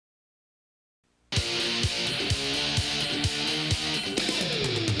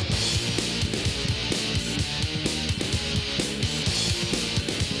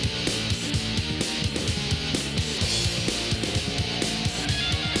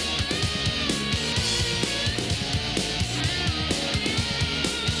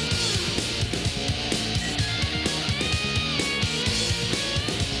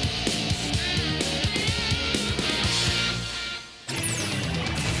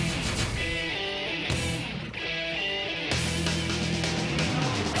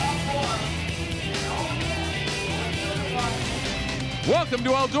Welcome to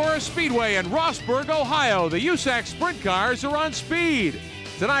Eldora Speedway in Rossburg, Ohio. The USAC sprint cars are on speed.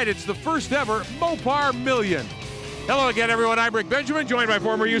 Tonight it's the first ever MOPAR Million. Hello again, everyone. I'm Rick Benjamin, joined by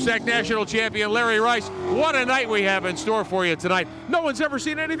former USAC national champion Larry Rice. What a night we have in store for you tonight. No one's ever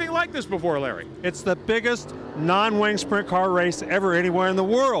seen anything like this before, Larry. It's the biggest non-wing sprint car race ever anywhere in the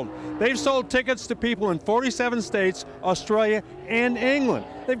world. They've sold tickets to people in 47 states, Australia, and England.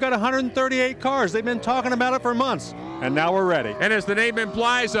 They've got 138 cars. They've been talking about it for months, and now we're ready. And as the name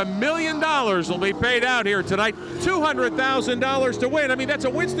implies, $1 million will be paid out here tonight. $200,000 to win. I mean, that's a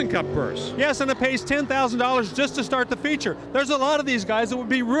Winston Cup purse. Yes, and it pays $10,000 just to start the feature. There's a lot of these guys that would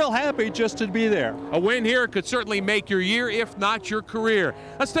be real happy just to be there. A win here could certainly make your year, if not your career.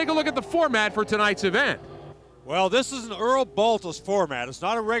 Let's take a look at the format for tonight's event. Well, this is an Earl Boltus format. It's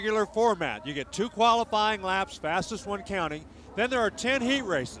not a regular format. You get 2 qualifying laps, fastest one counting. Then there are 10 heat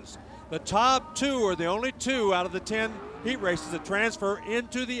races. The top 2 are the only 2 out of the 10 heat races that transfer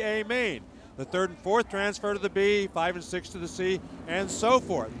into the A main. The 3rd and 4th transfer to the B, 5 and 6 to the C, and so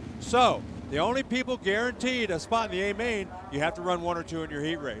forth. So, the only people guaranteed a spot in the A main, you have to run 1 or 2 in your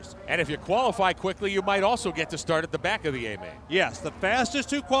heat race. And if you qualify quickly, you might also get to start at the back of the A main. Yes, the fastest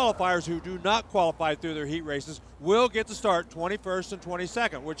 2 qualifiers who do not qualify through their heat races will get to start 21st and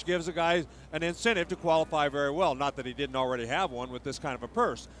 22nd, which gives a guy an incentive to qualify very well. Not that he didn't already have one with this kind of a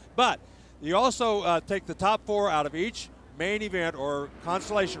purse. But you also take the top 4 out of each main event or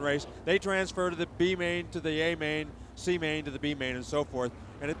consolation race. They transfer to the B main, to the A main, C main to the B main, and so forth.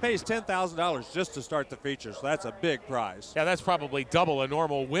 And it pays $10,000 just to start the feature, so that's a big prize. Yeah, that's probably double a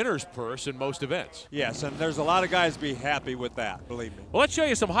normal winner's purse in most events. Yes, and there's a lot of guys be happy with that, believe me. Well, let's show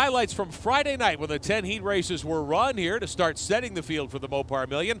you some highlights from Friday night when the 10 heat races were run here to start setting the field for the MOPAR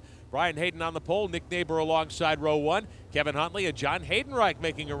Million. Brian Hayden on the pole, Nick Neighbor alongside row 1, Kevin Huntley and John Haydenreich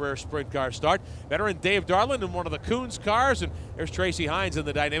making a rare sprint car start. Veteran Dave Darland in one of the Coons cars, and there's Tracy Hines in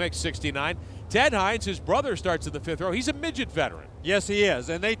the Dynamic 69. Ted Hines, his brother, starts in the 5th row. He's a midget veteran. Yes, he is,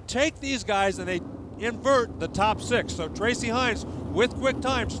 and they take these guys and they invert the top 6. So Tracy Hines, with quick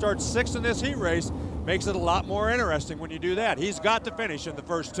time, starts 6th in this heat race. Makes it a lot more interesting when you do that. He's got to finish in the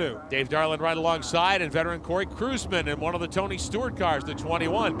first 2. Dave Darland right alongside, and veteran Corey Kruisman in one of the Tony Stewart cars, the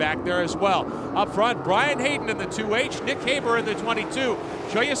 21, back there as well. Up front, Brian Hayden in the 2H, Nick Haber in the 22.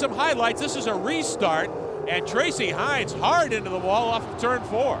 Show you some highlights. This is a restart, and Tracy Hines hard into the wall off of turn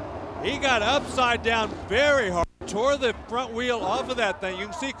 4. He got upside down very hard, tore the front wheel off of that thing. You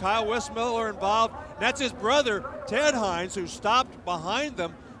can see Kyle Westmiller involved. That's his brother, Ted Hines, who stopped behind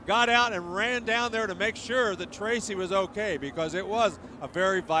them, got out and ran down there to make sure that Tracy was okay, because it was a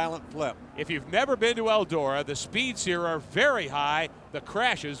very violent flip. If you've never been to Eldora, the speeds here are very high, the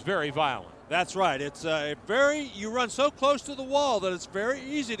crashes very violent. That's right. It's you run so close to the wall that it's very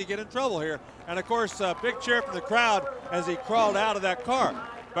easy to get in trouble here. And of course, big cheer from the crowd as he crawled out of that car.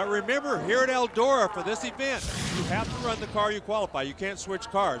 But remember, here at Eldora for this event, you have to run the car you qualify. You can't switch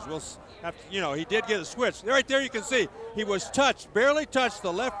cars. We'll have to, he did get a switch. Right there you can see he was barely touched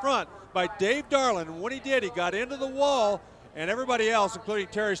the left front by Dave Darland. And when he did, he got into the wall, and everybody else, including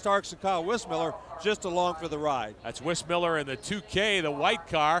Terry Starks and Kyle Westmiller, just along for the ride. That's Westmiller in the 2K, the white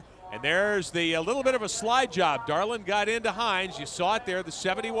car. And there's the little bit of a slide job. Darland got into Hines. You saw it there, the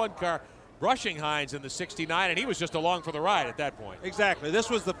 71 car. Brushing Hines in the 69, and he was just along for the ride at that point. Exactly. This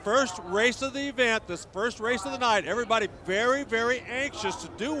was the first race of the event, this first race of the night. Everybody very, very anxious to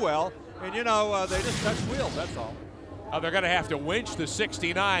do well, and they just touched wheels, that's all. They're going to have to winch the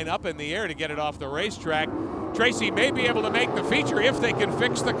 69 up in the air to get it off the racetrack. Tracy may be able to make the feature if they can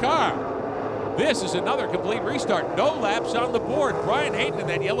fix the car. This is another complete restart. No laps on the board. Brian Hayden in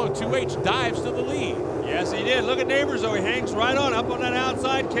that yellow 2H dives to the lead. Yes, he did. Look at Neighbors, though. He hangs right on up on that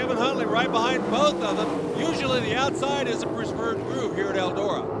outside. Kevin Huntley right behind both of them. Usually the outside is a preferred groove here at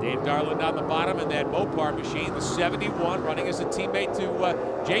Eldora. Dave Darland on the bottom in that MOPAR machine, the 71, running as a teammate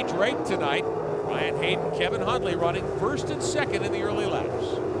to Jay Drake tonight. Brian Hayden, Kevin Huntley running 1st and 2nd in the early laps.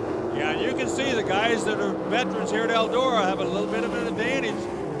 Yeah, you can see the guys that are veterans here at Eldora have a little bit of an advantage.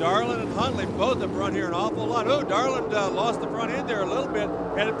 Darland and Huntley both have run here an awful lot. Oh, Darland lost the front end there a little bit,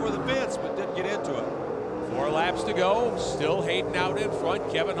 headed for the fence, but didn't get into it. 4 laps to go. Still Hayden out in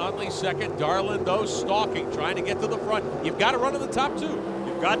front. Kevin Huntley 2nd. Darland, though, stalking, trying to get to the front. You've got to run in the top 2.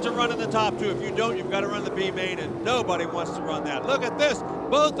 You've got to run in the top 2. If you don't, you've got to run the B main, and nobody wants to run that. Look at this.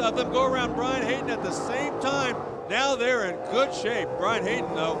 Both of them go around Brian Hayden at the same time. Now they're in good shape. Brian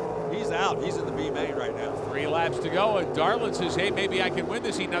Hayden, though, he's out. He's in the B main right now. 3 laps to go, and Darlin says, hey, maybe I can win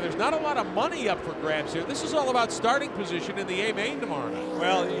this heat. Now, there's not a lot of money up for grabs here. This is all about starting position in the A main tomorrow night.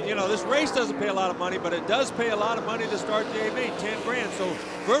 Well, you know, this race doesn't pay a lot of money, but it does pay a lot of money to start the A main, 10 grand. So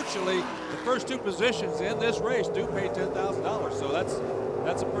virtually the first 2 positions in this race do pay $10,000. So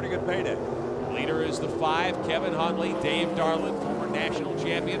that's a pretty good payday. Leader is the 5, Kevin Huntley. Dave Darlin, former national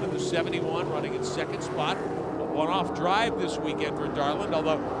champion of the 71, running in 2nd spot. A one-off drive this weekend for Darlin,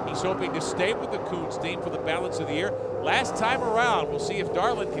 although he's hoping to stay with the Coons team for the balance of the year. Last time around, we'll see if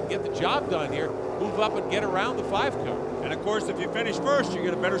Darlin can get the job done here, move up and get around the 5 car. And of course, if you finish first, you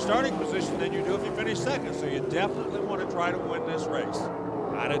get a better starting position than you do if you finish second. So you definitely want to try to win this race.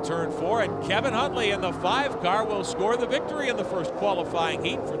 Out of turn 4, and Kevin Huntley in the 5 car will score the victory in the first qualifying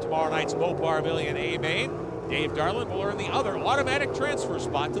heat for tomorrow night's MOPAR Million A main. Dave Darlin will earn the other automatic transfer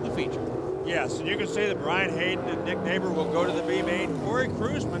spot to the feature. Yes, and you can see that Brian Hayden and Nick Neighbor will go to the B main. Corey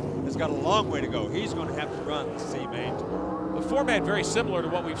Kruzman has got a long way to go. He's going to have to run the C main. The format very similar to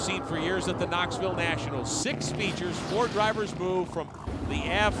what we've seen for years at the Knoxville Nationals. 6 features, 4 drivers move from the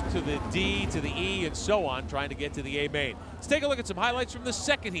F to the D to the E and so on, trying to get to the A main. Let's take a look at some highlights from the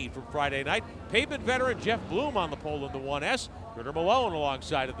 2nd heat from Friday night. Pavement veteran Jeff Bloom on the pole in the 1S. Critter Malone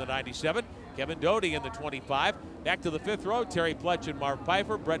alongside of the 97. Kevin Doty in the 25. Back to the 5th row, Terry Pletch and Marv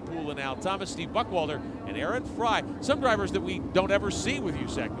Pfeiffer, Brett Poole and Al Thomas, Steve Buckwalter and Aaron Fry. Some drivers that we don't ever see with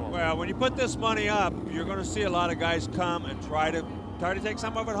USAC normally. Well, when you put this money up, you're going to see a lot of guys come and try to take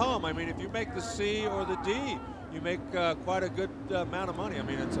some of it home. I mean, if you make the C or the D, you make quite a good amount of money. I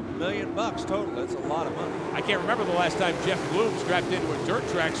mean, it's $1 million total. That's a lot of money. I can't remember the last time Jeff Bloom strapped into a dirt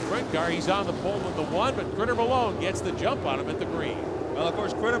track sprint car. He's on the pole in the 1, but Critter Malone gets the jump on him at the green. Well, of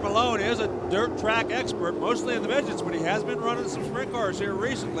course, Critter Malone is a dirt track expert, mostly in the midgets, but he has been running some sprint cars here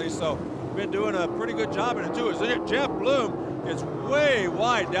recently, so been doing a pretty good job in it too. Jeff Bloom is way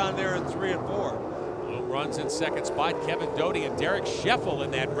wide down there in 3 and 4. Bloom runs in 2nd spot. Kevin Doty and Derek Scheffel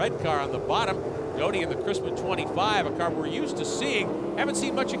in that red car on the bottom. Doty in the Crispin 25, a car we're used to seeing. Haven't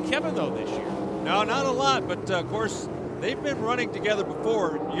seen much of Kevin though this year. No, not a lot, but of course they've been running together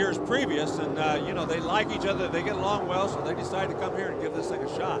before years previous, and you know, they like each other, they get along well, so they decided to come here and give this thing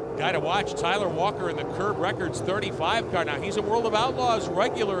a shot. Guy to watch, Tyler Walker in the Curb Records 35 car. Now he's a World of Outlaws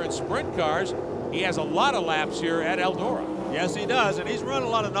regular in sprint cars. He has a lot of laps here at Eldora. Yes, he does, and he's run a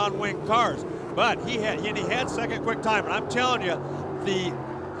lot of non-wing cars, but he had second quick time, and I'm telling you,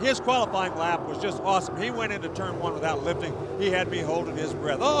 his qualifying lap was just awesome. He went into turn 1 without lifting. He had me holding his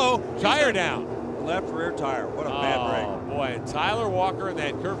breath. Tire down. Left rear tire. What a bad break. Oh, boy. And Tyler Walker in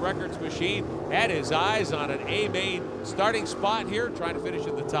that Curb Records machine had his eyes on an A main starting spot here, trying to finish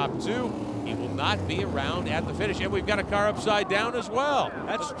in the top 2. He will not be around at the finish. And we've got a car upside down as well.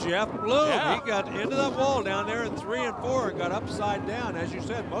 That's Jeff Bloom. Yeah. He got into that wall down there in 3 and 4 and got upside down. As you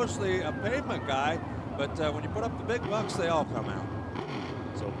said, mostly a pavement guy, but when you put up the big bucks, they all come out.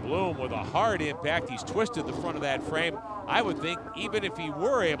 So Bloom with a hard impact. He's twisted the front of that frame. I would think even if he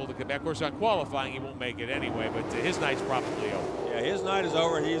were able to come back, of course on qualifying he won't make it anyway, but his night's probably over. Yeah, his night is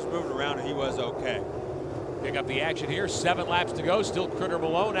over. He's moving around and he was okay. Pick up the action here. 7 laps to go. Still Critter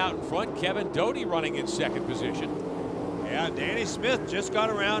Malone out in front. Kevin Doty running in 2nd position. Yeah, Danny Smith just got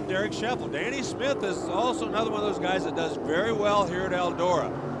around Derek Scheffel. Danny Smith is also another one of those guys that does very well here at Eldora.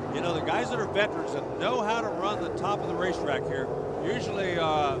 You know, the guys that are veterans that know how to run the top of the racetrack here usually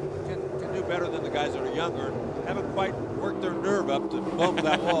can do better than the guys that are younger and haven't quite worked their nerve up to bump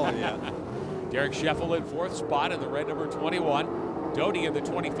that wall yet. Derek Scheffel in 4th spot in the red number 21. Doty in the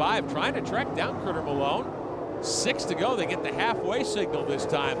 25 trying to track down Critter Malone. 6 to go. They get the halfway signal this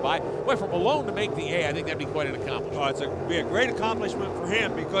time by. Boy, for Malone to make the A, I think that'd be quite an accomplishment. Oh, it'd be a great accomplishment for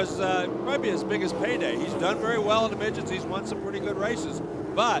him because it might be his biggest payday. He's done very well in the midgets. He's won some pretty good races.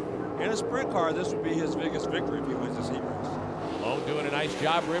 But in a sprint car, this would be his biggest victory if he wins this heat race. Malone doing a nice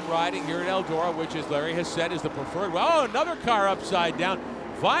job rim riding here at Eldora, which, as Larry has said, is the preferred. Oh, another car upside down.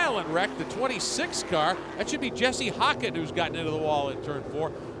 Violent wreck, the 26 car. That should be Jesse Hockett, who's gotten into the wall in turn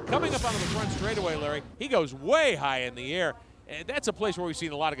 4. Coming up onto the front straightaway, Larry, he goes way high in the air. And that's a place where we've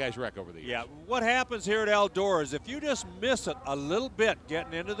seen a lot of guys wreck over the years. Yeah, what happens here at Eldora is if you just miss it a little bit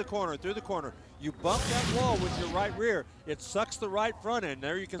getting into the corner, through the corner, you bump that wall with your right rear, it sucks the right front end.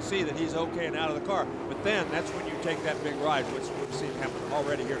 There you can see that he's okay and out of the car. But then that's when you take that big ride, which we've seen happen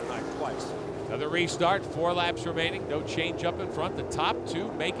already here tonight twice. Another restart, 4 laps remaining, no change up in front. The top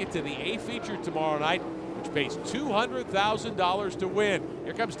 2 make it to the A feature tomorrow night, which pays $200,000 to win.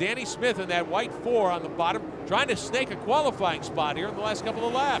 Here comes Danny Smith in that white 4 on the bottom, trying to snake a qualifying spot here in the last couple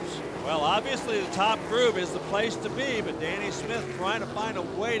of laps. Well, obviously the top groove is the place to be, but Danny Smith trying to find a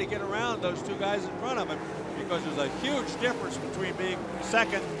way to get around those 2 guys in front of him. because there's a huge difference between being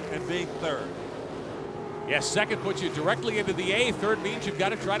second and being third. Yes, second puts you directly into the A. Third means you've got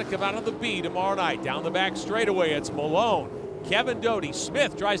to try to come out on the B tomorrow night. Down the back straightaway, it's Malone. Kevin Doty.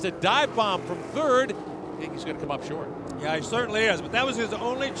 Smith tries to dive bomb from third. I think he's going to come up short. Yeah, he certainly is, but that was his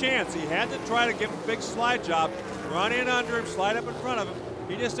only chance. He had to try to give him a big slide job, run in under him, slide up in front of him.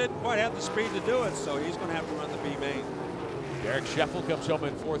 He just didn't quite have the speed to do it, so he's going to have to run the B main. Derek Scheffel comes home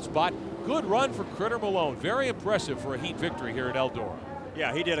in fourth spot. Good run for Critter Malone. Very impressive for a heat victory here at Eldora.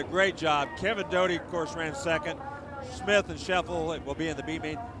 Yeah, he did a great job. Kevin Doty, of course, ran second. Smith and Scheffel will be in the B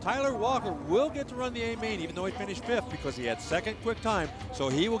main. Tyler Walker will get to run the A main, even though he finished fifth, because he had second quick time. So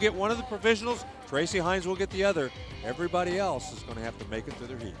he will get one of the provisionals. Tracy Hines will get the other. Everybody else is going to have to make it through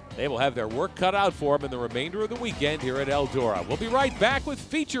their heat. They will have their work cut out for them in the remainder of the weekend here at Eldora. We'll be right back with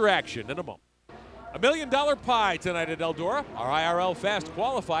feature action in a moment. $1 million pie tonight at Eldora. Our IRL Fast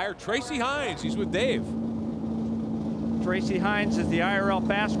qualifier, Tracy Hines. He's with Dave. Tracy Hines is the IRL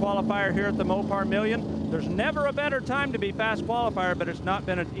Fast qualifier here at the MOPAR Million. There's never a better time to be Fast qualifier, but it's not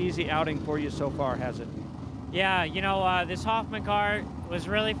been an easy outing for you so far, has it? Yeah, you know, this Hoffman car was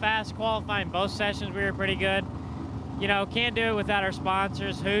really fast qualifying. Both sessions we were pretty good. You know, can't do it without our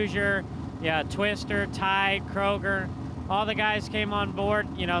sponsors, Hoosier, yeah, Twister, Tide, Kroger. All the guys came on board,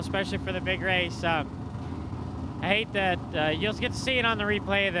 you know, especially for the big race. I hate that you'll get to see it on the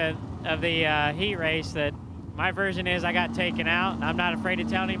replay of the heat race that my version is I got taken out. I'm not afraid to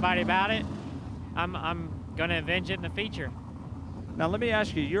tell anybody about it. I'm going to avenge it in the feature. Now let me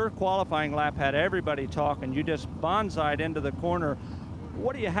ask you, your qualifying lap had everybody talking. You just bonsaied into the corner.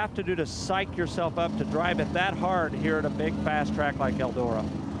 What do you have to do to psych yourself up to drive it that hard here at a big fast track like Eldora?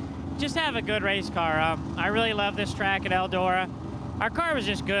 Just have a good race car. I really love this track at Eldora. Our car was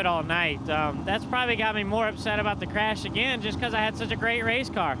just good all night. That's probably got me more upset about the crash again, just because I had such a great race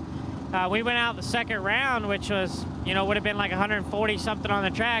car. We went out the second round, which was, you know, would have been like 140 something on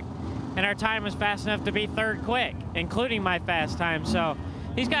the track, and our time was fast enough to be third quick, including my fast time. So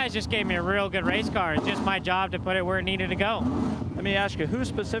these guys just gave me a real good race car. It's just my job to put it where it needed to go. Let me ask you, who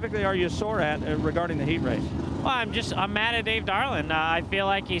specifically are you sore at regarding the heat race? Well, I'm mad at Dave Darland. I feel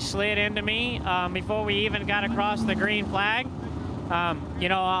like he slid into me before we even got across the green flag. You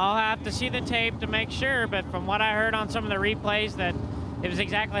know, I'll have to see the tape to make sure, but from what I heard on some of the replays, that it was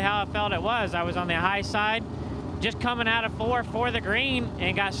exactly how I felt it was. I was on the high side, just coming out of four for the green,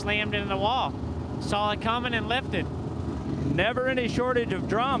 and got slammed into the wall. Saw it coming and lifted. Never any shortage of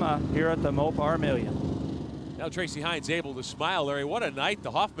drama here at the MOPAR Million. Now Tracy Hines able to smile, Larry. What a night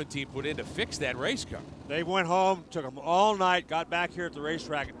the Hoffman team put in to fix that race car. They went home, took them all night, got back here at the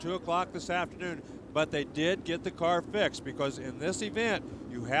racetrack at 2 o'clock this afternoon, but they did get the car fixed, because in this event,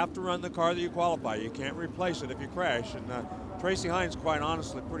 you have to run the car that you qualify. You can't replace it if you crash. And Tracy Hines, quite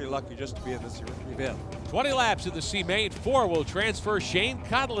honestly, pretty lucky just to be in this event. 20 laps in the C main. 4 will transfer. Shane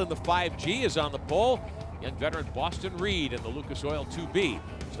Cottle in the 5G is on the pole. Young veteran Boston Reed in the Lucas Oil 2B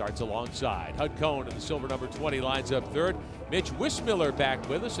starts alongside. Hud Cohn in the silver number 20 lines up third. Mitch Wismiller back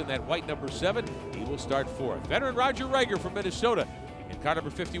with us in that white number 7. He will start fourth. Veteran Roger Reiger from Minnesota in car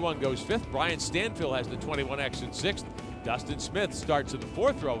number 51 goes fifth. Brian Stanfill has the 21X in sixth. Dustin Smith starts in the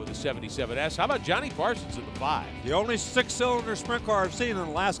fourth row with the 77S. How about Johnny Parsons in the 5? The only 6-cylinder sprint car I've seen in the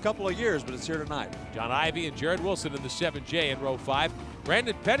last couple of years, but it's here tonight. John Ivey and Jared Wilson in the 7J in row 5.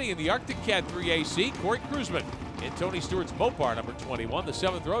 Brandon Petty in the Arctic Cat 3AC. Corey Kruzman in Tony Stewart's Mopar number 21. The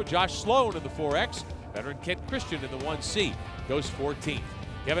 7th row, Josh Sloan in the 4X. Veteran Kent Christian in the 1C goes 14th.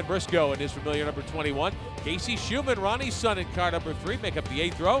 Kevin Briscoe in his familiar number 21. Casey Schumann, Ronnie's son in car number 3, make up the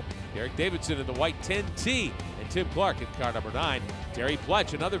 8th row. Derek Davidson in the white 10T. And Tim Clark in car number 9. Terry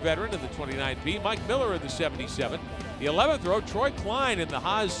Pletch, another veteran, in the 29P. Mike Miller in the 77. The 11th row, Troy Klein in the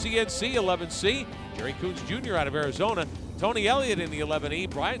Haas CNC 11C. Jerry Coons Jr. out of Arizona. Tony Elliott in the 11E.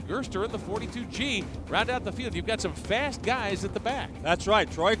 Brian Gerster in the 42G. Round out the field, you've got some fast guys at the back. That's right.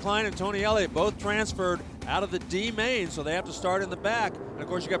 Troy Klein and Tony Elliott both transferred out of the D main, so they have to start in the back. And of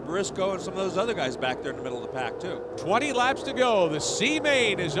course, you got Briscoe and some of those other guys back there in the middle of the pack, too. 20 laps to go. The C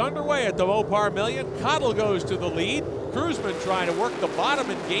main is underway at the Mopar Million. Cottle goes to the lead. Kruzman trying to work the bottom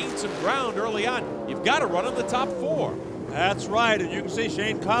and gain some ground early on. You've got to run in the top 4. That's right, and you can see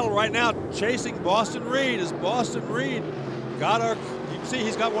Shane Cottle right now chasing Boston Reed as Boston Reed got our, you can see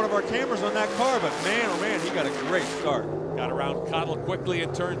he's got one of our cameras on that car, but man, oh man, he got a great start. Got around Cottle quickly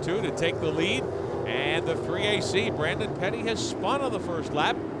in turn 2 to take the lead. And the 3AC, Brandon Petty has spun on the first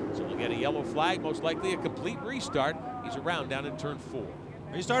lap, so we'll get a yellow flag, most likely a complete restart. He's around down in turn 4.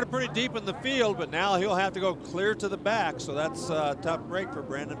 He started pretty deep in the field, but now he'll have to go clear to the back, so that's a tough break for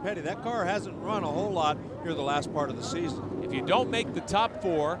Brandon Petty. That car hasn't run a whole lot here the last part of the season. If you don't make the top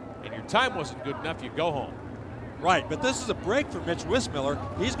 4 and your time wasn't good enough, you go home. Right, but this is a break for Mitch Wismiller.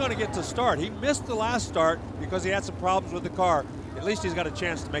 He's going to get to start. He missed the last start because he had some problems with the car. At least he's got a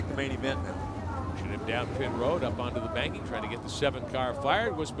chance to make the main event now. Pushing him down pit road, up onto the banking, trying to get the 7 car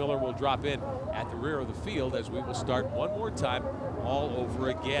fired. Wismiller will drop in at the rear of the field as we will start one more time all over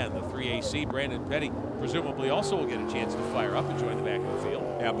again. The 3AC, Brandon Petty, presumably also will get a chance to fire up and join the back of the field.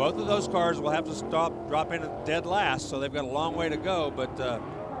 Yeah, both of those cars will have to drop in at dead last, so they've got a long way to go, but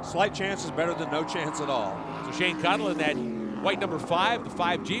slight chance is better than no chance at all. So Shane Connell in that white number 5, the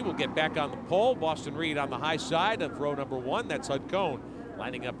 5G, will get back on the pole. Boston Reed on the high side of row number 1. That's Hud Cone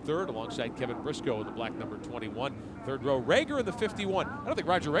lining up third alongside Kevin Briscoe in the black number 21. Third row, Rager in the 51. I don't think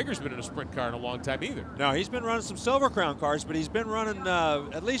Roger Rager's been in a sprint car in a long time either. No, he's been running some Silver Crown cars, but he's been running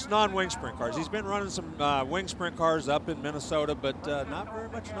at least non-wing sprint cars. He's been running some wing sprint cars up in Minnesota, but not very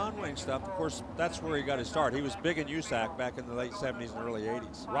much non-wing stuff. Of course, that's where he got his start. He was big in USAC back in the late 70s and early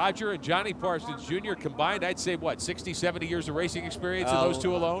 80s. Roger and Johnny Parsons Jr. combined, I'd say, what, 60, 70 years of racing experience in those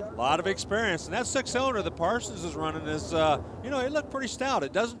two alone? A lot of experience. And that 6-cylinder that Parsons is running is, you know, it looked pretty stout.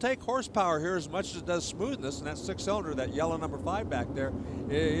 It doesn't take horsepower here as much as it does smoothness, and that 6-cylinder, that yellow number 5 back there,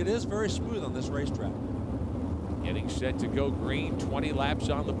 it is very smooth on this racetrack. Getting set to go green, 20 laps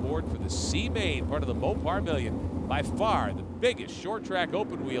on the board for the C-Main, part of the MOPAR Million. By far the biggest short track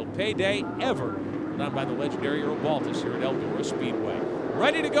open wheel payday ever put on by the legendary Earl Baltus here at Eldora Speedway.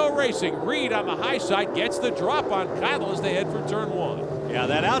 Ready to go racing. Reed on the high side gets the drop on Kyle as they head for turn 1. Yeah,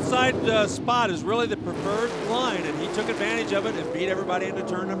 that outside spot is really the preferred line, and he took advantage of it and beat everybody into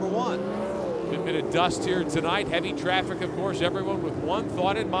turn number 1. Good bit of dust here tonight. Heavy traffic, of course. Everyone with one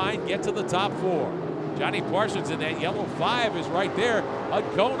thought in mind, get to the top 4. Johnny Parsons in that yellow 5 is right there. Hud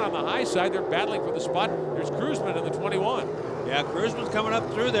Cone on the high side. They're battling for the spot. There's Kruzman in the 21. Yeah, Kruzman's coming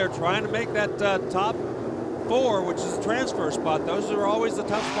up through there trying to make that top 4, which is a transfer spot. Those are always the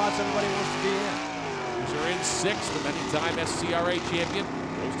tough spots everybody wants to be in. These are in 6th. The many-time SCRA champion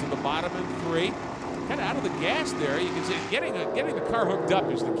goes to the bottom in 3. Kind of out of the gas there. You can see getting the car hooked up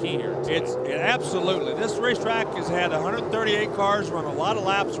is the key here. Absolutely. This racetrack has had 138 cars run a lot of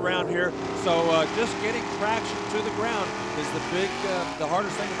laps around here, so just getting traction to the ground is the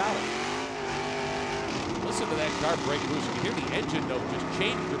hardest thing about it. Listen to that car brake boost. You can hear the engine note just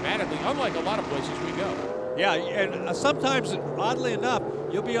change dramatically, unlike a lot of places we go. Yeah, and sometimes, oddly enough,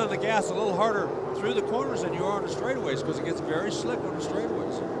 you'll be on the gas a little harder through the corners than you are on the straightaways because it gets very slick on the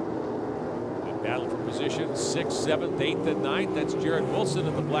straightaways. Battle for position 6th, 7th, 8th, and 9th. That's Jared Wilson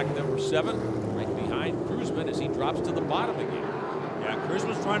in the black number 7, right behind Kruzman as he drops to the bottom again. Yeah,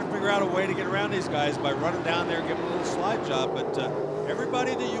 Kruzman's trying to figure out a way to get around these guys by running down there and giving a little slide job, but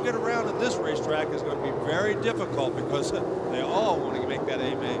everybody that you get around at this racetrack is going to be very difficult because they all want to make that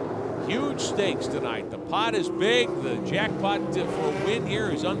A-main. Huge stakes tonight. The pot is big. The jackpot for a win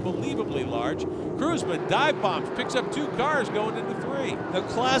here is unbelievably large. Kruzman dive bombs, picks up 2 cars going into 3. The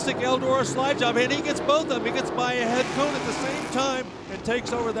classic Eldora slide job, and he gets both of them. He gets by a head cone at the same time and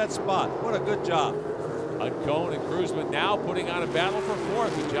takes over that spot. What a good job. Hud Cone and Kruzman now putting on a battle for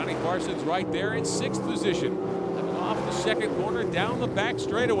 4th, and Johnny Parsons right there in 6th position. Coming off the second corner down the back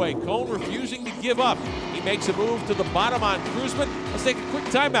straightaway. Cone refusing to give up. He makes a move to the bottom on Kruzman. Let's take a quick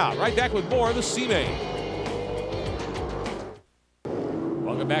timeout. Right back with more of the C-Main.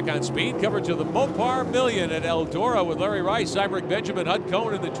 Welcome back on Speed. Coverage of the MOPAR Million at Eldora with Larry Rice, Cyberic Benjamin, Hud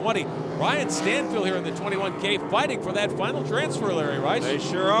Cone in the 20. Brian Stanfield here in the 21K fighting for that final transfer, Larry Rice. They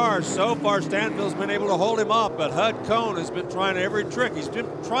sure are. So far, Stanfield's been able to hold him off, but Hud Cone has been trying every trick. He's been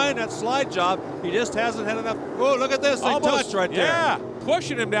trying that slide job. He just hasn't had enough. Oh, look at this. They touch right there. Yeah,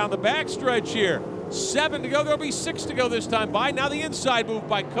 pushing him down the backstretch here. 7 to go. There'll be 6 to go this time by. Now the inside move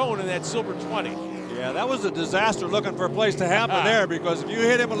by Cone in that silver 20. Yeah, that was a disaster looking for a place to happen there because if you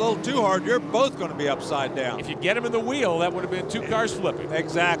hit him a little too hard, you're both going to be upside down. If you get him in the wheel, that would have been 2 cars flipping.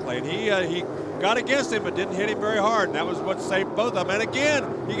 Exactly, and he got against him but didn't hit him very hard, and that was what saved both of them. And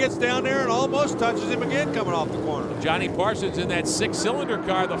again, he gets down there and almost touches him again coming off the corner. Johnny Parsons in that 6-cylinder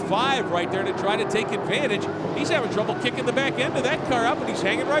car, the 5 right there to try to take advantage. He's having trouble kicking the back end of that car up, and he's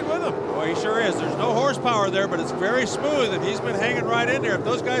hanging right with him. Well, he sure is. There's no horsepower there, but it's very smooth, and he's been hanging right in there. If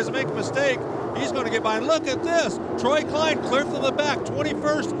those guys make a mistake, he's going to get by. And look at this. Troy Klein clear from the back,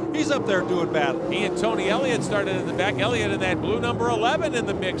 21st. He's up there doing battle. He and Tony Elliott started in the back. Elliott in that blue number 11 in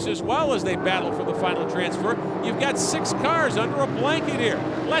the mix as well as they battle for the final transfer. You've got 6 cars under a blanket here.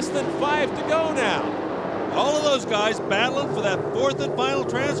 Less than 5 to go now. All of those guys battling for that 4th and final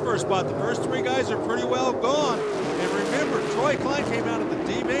transfer spot. The first 3 guys are pretty well gone. And remember, Troy Klein came out of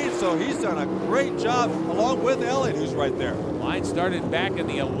the D-main, so he's done a great job along with Elliott, who's right there. Klein started back in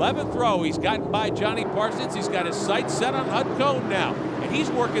the 11th row. He's gotten by Johnny Parsons. He's got his sights set on Hud Cone now. And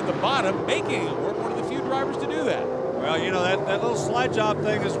he's working the bottom, making it work one of the few drivers to do that. Well, you know, that little slide job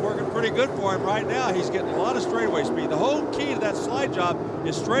thing is working pretty good for him right now. He's getting a lot of straightaway speed. The whole key to that slide job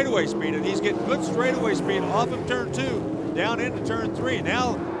is straightaway speed, and he's getting good straightaway speed off of turn 2 down into turn 3.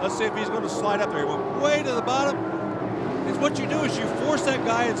 Now, let's see if he's going to slide up there. He went way to the bottom. And what you do is you force that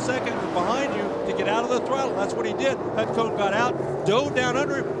guy in second or behind you to get out of the throttle. That's what he did. Hudcone got out, dove down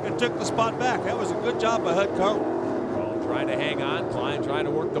under him, and took the spot back. That was a good job by Hudcone. Trying to hang on, Klein trying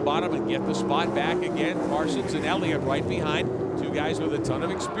to work the bottom and get the spot back again. Parsons and Elliott right behind. Two guys with a ton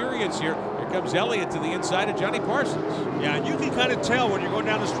of experience here. Here comes Elliott to the inside of Johnny Parsons. Yeah, and you can kind of tell when you're going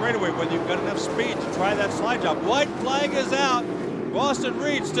down the straightaway whether you've got enough speed to try that slide job. White flag is out. Boston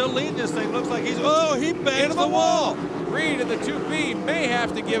Reed still leading this thing. Looks like he bangs the wall. Reed in the 2B may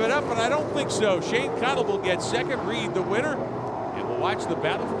have to give it up, but I don't think so. Shane Cottle will get second, Reed the winner. And we'll watch the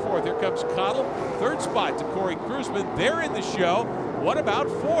battle for fourth. Here comes Cottle, third spot to Corey Kruzman. They're in the show. What about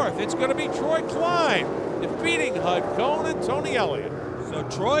fourth? It's going to be Troy Klein defeating Hudcone and Tony Elliott. So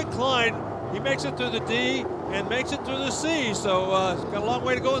Troy Klein, he makes it through the D and makes it through the C. So he's got a long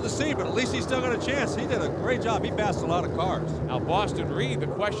way to go in the C, but at least he's still got a chance. He did a great job. He passed a lot of cars. Now Boston Reed, the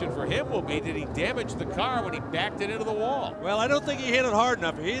question for him will be, did he damage the car when he backed it into the wall? Well, I don't think he hit it hard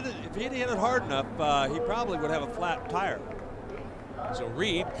enough. If he had hit it hard enough, he probably would have a flat tire. So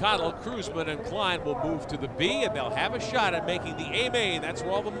Reed, Cottle, Kruzman, and Klein will move to the B, and they'll have a shot at making the A main. That's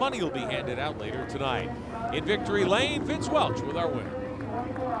where all the money will be handed out later tonight. In victory lane, Vince Welch with our winner.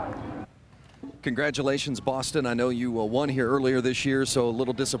 Congratulations, Boston. I know you won here earlier this year, so a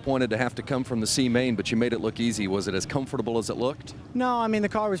little disappointed to have to come from the C main, but you made it look easy. Was it as comfortable as it looked? No, I mean, the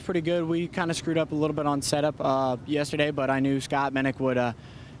car was pretty good. We kind of screwed up a little bit on setup yesterday, but I knew Scott Mennick would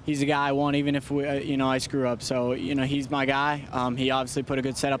he's the guy I want, even if I screw up. So, he's my guy. He obviously put a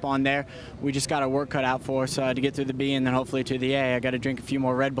good setup on there. We just got our work cut out for us to get through the B and then hopefully to the A. I got to drink a few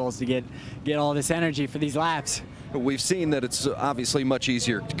more Red Bulls to get all this energy for these laps. We've seen that it's obviously much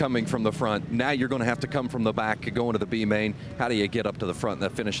easier coming from the front. Now you're going to have to come from the back, going to the B main. How do you get up to the front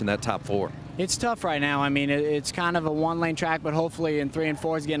and finish in that top 4? It's tough right now. I mean, it's kind of a one-lane track, but hopefully in 3 and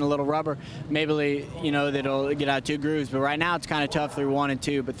 4 is getting a little rubber. Maybe, that'll get out 2 grooves. But right now it's kind of tough through 1 and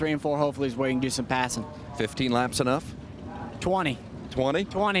 2. But 3 and 4 hopefully is where you can do some passing. 15 laps enough? 20. 20?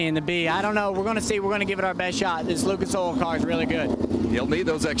 20 in the B. I don't know. We're going to see. We're going to give it our best shot. This Lucas Oil car is really good. He'll need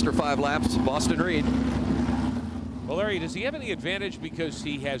those extra 5 laps. Boston Reed. Well, Larry, does he have any advantage because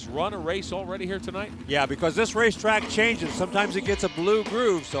he has run a race already here tonight? Yeah, because this racetrack changes. Sometimes it gets a blue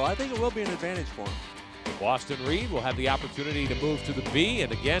groove, so I think it will be an advantage for him. Boston Reed will have the opportunity to move to the B,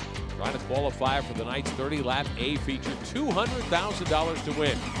 and again, trying to qualify for the night's 30-lap A feature, $200,000 to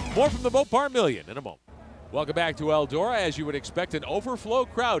win. More from the MOPAR Million in a moment. Welcome back to Eldora. As you would expect, an overflow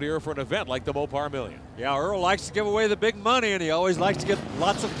crowd here for an event like the MOPAR Million. Yeah, Earl likes to give away the big money, and he always likes to get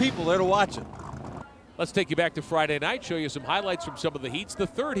lots of people there to watch it. Let's take you back to Friday night, show you some highlights from some of the heats. The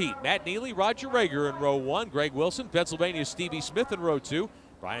third heat, Matt Neely, Roger Rager in row 1, Greg Wilson, Pennsylvania's Stevie Smith in row 2,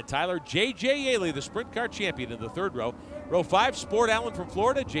 Brian Tyler, J.J. Yaley, the sprint car champion in the third row. Row 5, Sport Allen from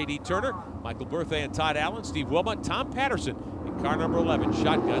Florida, J.D. Turner, Michael Berthay and Todd Allen, Steve Wilmot, Tom Patterson in car number 11,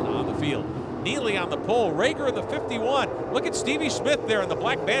 shotgun on the field. Neely on the pole, Rager in the 51. Look at Stevie Smith there in the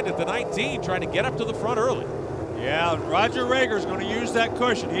Black Bandit, the 19, trying to get up to the front early. Yeah, Roger Rager's going to use that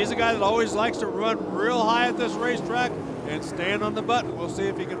cushion. He's a guy that always likes to run real high at this racetrack and stand on the button. We'll see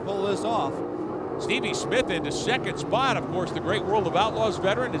if he can pull this off. Stevie Smith into second spot. Of course, the great World of Outlaws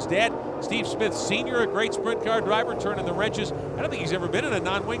veteran. His dad, Steve Smith Sr., a great sprint car driver, turning the wrenches. I don't think he's ever been in a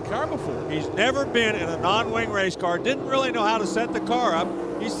non-wing car before. He's never been in a non-wing race car. Didn't really know how to set the car up.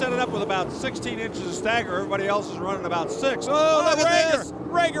 He set it up with about 16 inches of stagger. Everybody else is running about 6. Oh, look at this!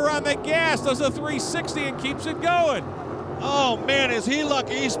 Rager on the gas, does a 360 and keeps it going. Oh, man, is he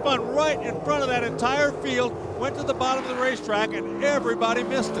lucky. He spun right in front of that entire field, went to the bottom of the racetrack, and everybody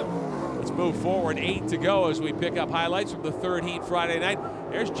missed him. Let's move forward, 8 to go as we pick up highlights from the third heat Friday night.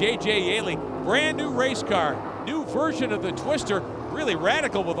 There's J.J. Yaley, brand new race car, new version of the Twister, really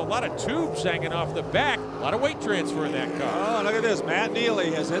radical with a lot of tubes hanging off the back, a lot of weight transfer in that car. Oh, look at this. Matt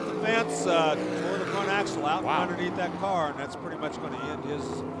Neely has hit the fence, tore the front axle out from underneath that car, and that's pretty much going to end his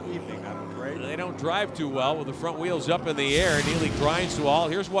evening, I'm afraid. They don't drive too well with the front wheels up in the air. Neely grinds to all.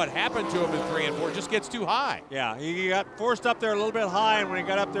 Here's what happened to him in 3 and 4. Just gets too high. Yeah, he got forced up there a little bit high, and when he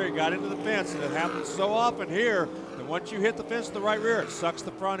got up there, he got into the fence, and it happens so often here that once you hit the fence to the right rear, it sucks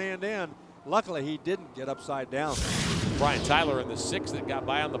the front end in. Luckily, he didn't get upside down. Brian Tyler in the 6th that got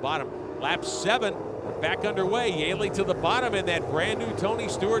by on the bottom. Lap 7, we're back underway. Yaley to the bottom in that brand new Tony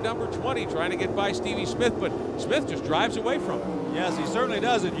Stewart number 20, trying to get by Stevie Smith, but Smith just drives away from him. Yes, he certainly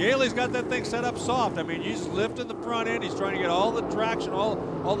does. And Yaley's got that thing set up soft. I mean, he's lifting the front end. He's trying to get all the traction,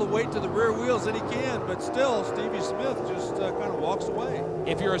 all the weight to the rear wheels that he can. But still, Stevie Smith just kind of walks away.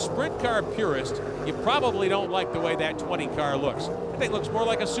 If you're a sprint car purist, you probably don't like the way that 20 car looks. I think it looks more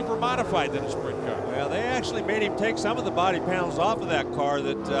like a super modified than a sprint car. Well, they actually made him take some of the body panels off of that car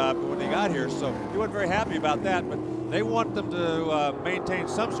that when they got here, so he wasn't very happy about that. But they want them to maintain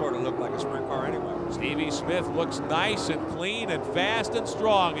some sort of look like a sprint car anyway. Stevie Smith looks nice and clean and fast and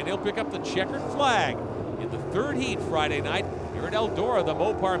strong, and he'll pick up the checkered flag in the 3rd heat Friday night here at Eldora, the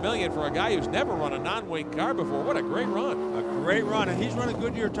Mopar Million, for a guy who's never run a non-wing car before. What a great run. A great run, and he's running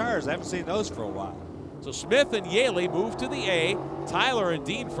Goodyear tires. I haven't seen those for a while. So Smith and Yaley move to the A. Tyler and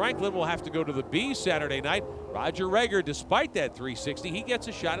Dean Franklin will have to go to the B Saturday night. Roger Reger, despite that 360, he gets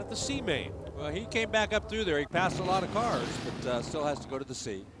a shot at the C main. Well, he came back up through there. He passed a lot of cars, but still has to go to the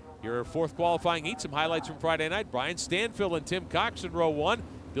C. Your 4th qualifying heat, some highlights from Friday night. Brian Stanfill and Tim Cox in row 1.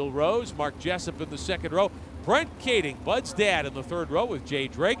 Bill Rose, Mark Jessup in the 2nd row. Brent Kading, Bud's dad, in the 3rd row with Jay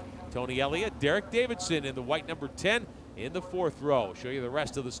Drake. Tony Elliott, Derek Davidson in the white number 10 in the 4th row. Show you the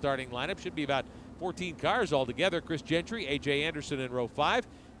rest of the starting lineup. Should be about 14 cars altogether. Chris Gentry, A.J. Anderson in row 5.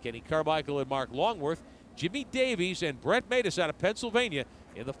 Kenny Carmichael and Mark Longworth. Jimmy Davies and Brett Matus out of Pennsylvania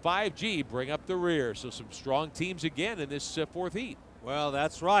in the 5G bring up the rear. So some strong teams again in this 4th heat. Well,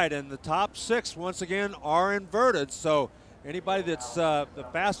 that's right, and the top 6 once again are inverted, so anybody that's the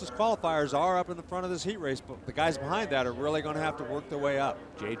fastest qualifiers are up in the front of this heat race, but the guys behind that are really going to have to work their way up.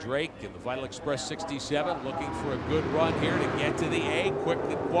 Jay Drake in the Vital Express 67 looking for a good run here to get to the A, quick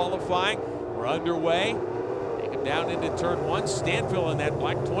in qualifying. We're underway. Take him down into turn 1. Stanfill in that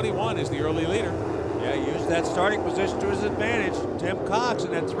black 21 is the early leader. Yeah, he used that starting position to his advantage. Tim Cox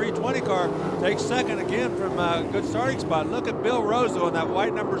in that 320 car takes 2nd again from a good starting spot. Look at Bill Rose, though, in that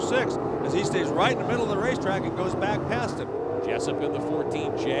white number 6 as he stays right in the middle of the racetrack and goes back past him. Jessup in the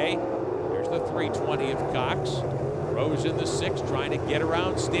 14J. There's the 320 of Cox. Rose in the 6 trying to get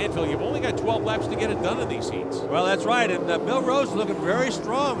around Stanfill. You've only got 12 laps to get it done in these heats. Well, that's right, and Bill Rose is looking very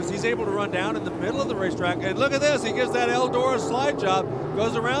strong as he's able to run down in the middle of the racetrack. And look at this, he gives that Eldora slide job,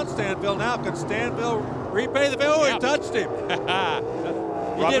 goes around Stanfill. Now can Stanfill repay the favor? Oh, yep. He touched him.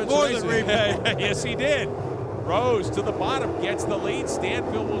 He did more than repay. Yes, he did. Rose to the bottom gets the lead.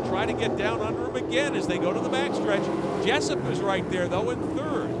 Stanfill will try to get down under him again as they go to the backstretch. Jessup is right there, though, in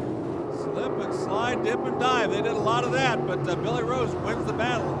 3rd. Slip and slide, dip and dive. They did a lot of that, but Billy Rose wins the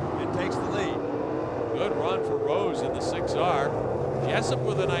battle and takes the lead. Good run for Rose in the 6R. Jessup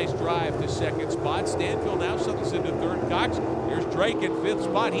with a nice drive to 2nd spot. Stanfill now settles into 3rd. Cox. Here's Drake in 5th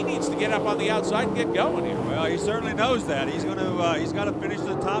spot. He needs to get up on the outside and get going here. Well, he certainly knows that. He's going to he's got to finish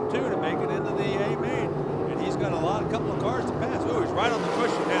the top 2 to make it into the A main, and he's got a couple of cars to pass. Oh, he's right on the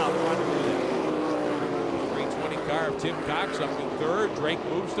cushion now trying to do that. 320 car of Tim Cox up in 3rd. Drake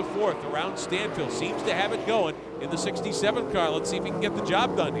moves to 4th around Stanfill. Seems to have it going in the 67 car. Let's see if he can get the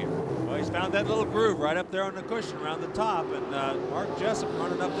job done here. Well, he's found that little groove right up there on the cushion around the top, and Mark Jessup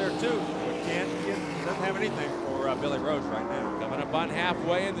running up there too. Doesn't have anything for Billy Rose right now. Coming up on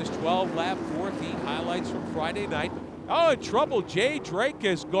halfway in this 12-lap 4th heat. Highlights from Friday night. Oh, in trouble. Jay Drake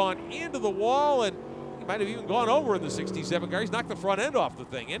has gone into the wall, and he might have even gone over in the 67 car. He's knocked the front end off the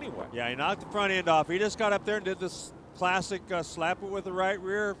thing anyway. Yeah, he knocked the front end off. He just got up there and did this classic slap it with the right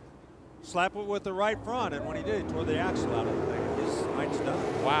rear, slap it with the right front, and when he did, he tore the axle out of the thing. His night's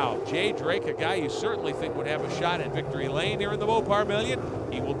done. Wow, Jay Drake, a guy you certainly think would have a shot at victory lane here in the Mopar Million.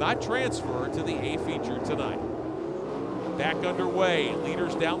 He will not transfer to the A feature tonight. Back underway,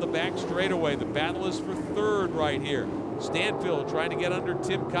 leaders down the back straightaway. The battle is for 3rd right here. Stanfill trying to get under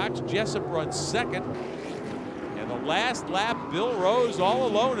Tim Cox. Jessup runs 2nd. And the last lap, Bill Rose all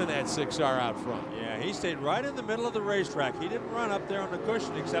alone in that 6R out front. Yeah, he stayed right in the middle of the racetrack. He didn't run up there on the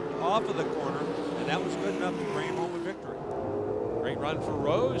cushion except off of the corner, and that was good enough to bring him home with victory. Great run for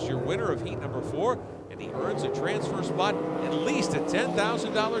Rose, your winner of heat number 4, and he earns a transfer spot, at least a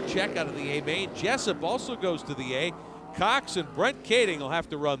 $10,000 check out of the A main. Jessup also goes to the A. Cox and Brent Kading will have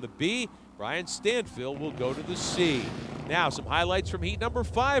to run the B. Brian Stanfill will go to the C. Now, some highlights from heat number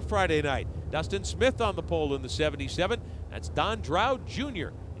 5 Friday night. Dustin Smith on the pole in the 77. That's Don Dowd Jr.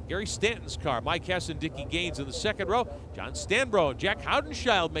 in Gary Stanton's car. Mike Hess and Dickie Gaines in the 2nd row. John Stanbro and Jack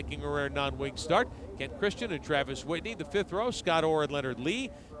Haudenschild making a rare non-wing start. Kent Christian and Travis Whitney, the 5th row. Scott Orr and Leonard Lee.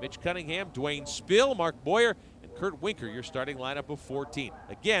 Mitch Cunningham, Dwayne Spill, Mark Boyer, and Kurt Winker, your starting lineup of 14.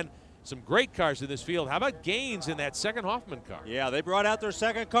 Again, Some great cars in this field. How about Gaines in that second Hoffman car? Yeah, they brought out their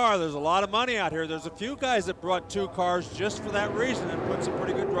second car. There's a lot of money out here. There's a few guys that brought 2 cars just for that reason and put some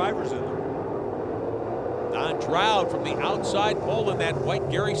pretty good drivers in there. Don Dowd from the outside pole in that white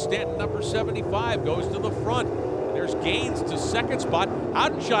Gary Stanton number 75 goes to the front. There's Gaines to second spot.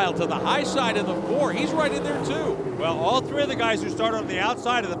 Outenchild to the high side in the 4. He's right in there too. Well, all 3 of the guys who started on the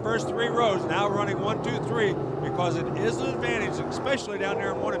outside of the first 3 rows now running 1, 2, 3 because it is an advantage, especially down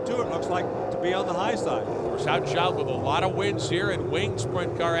there in 1 and 2. It looks like to be on the high side. Of course, Outenchild with a lot of wins here and winged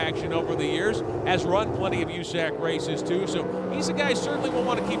sprint car action over the years. Has run plenty of USAC races too, so he's a guy certainly we'll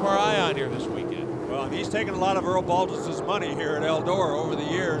want to keep our eye on here this weekend. Well, and he's taken a lot of Earl Baldus's money here at Eldora over the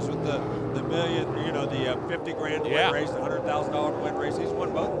years with the million, you know, the 50 grand to win race, the $100,000 to win race. He's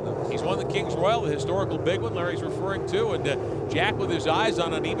won both of them. He's won the King's Royal, the historical big one Larry's referring to, and Jack with his eyes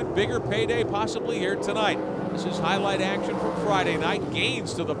on an even bigger payday possibly here tonight. This is highlight action from Friday night.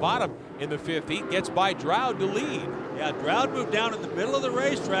 Gaines to the bottom in the 5th heat, gets by Dowd to lead. Yeah, Dowd moved down in the middle of the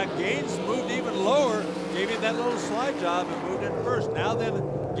racetrack. Gaines moved even lower, gave him that little slide job and moved in first. Now then,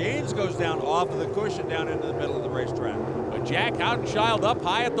 Gaines goes down off of the cushion down into the middle of the racetrack. But Jack Outenchild up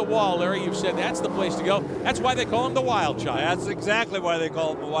high at the wall, Larry. You've said that's the place to go. That's why they call him the Wild Child. That's exactly why they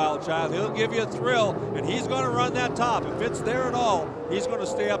call him the Wild Child. He'll give you a thrill, and he's going to run that top. If it's there at all, he's going to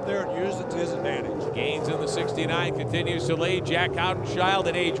stay up there and use it to his advantage. Gaines in the 69 continues to lead. Jack Outenchild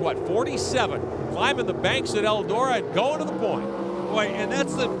at age, 47, climbing the banks at Eldora and going to the point. Boy, and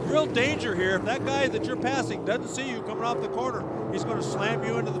that's the real danger here. If that guy that you're passing doesn't see you coming off the corner, he's going to slam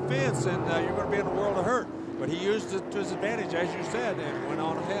you into the fence, and you're going to be in a world of hurt. But he used it to his advantage, as you said, and went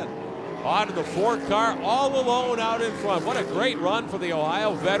on ahead. On to the 4th car, all alone out in front. What a great run for the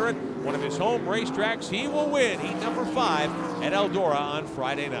Ohio veteran. One of his home racetracks. He will win heat number 5 at Eldora on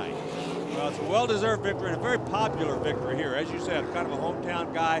Friday night. Well, it's a well-deserved victory and a very popular victory here. As you said, kind of a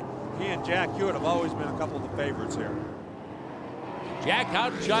hometown guy. He and Jack Hewitt have always been a couple of the favorites here. Jack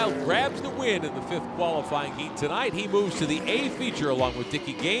Outenchild grabs the win in the 5th qualifying heat tonight. He moves to the A feature along with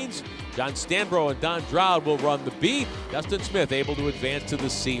Dickie Gaines. John Stanbro and Don Dowd will run the B. Dustin Smith able to advance to the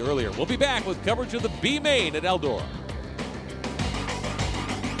C earlier. We'll be back with coverage of the B main at Eldora.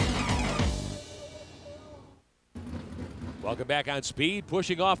 Welcome back on Speed,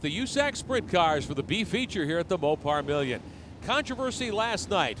 pushing off the USAC sprint cars for the B feature here at the MOPAR Million. Controversy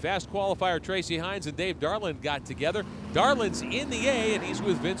last night. Fast qualifier Tracy Hines and Dave Darland got together. Darland's in the A, and he's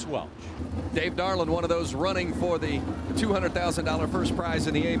with Vince Welch. Dave Darland, one of those running for the $200,000 first prize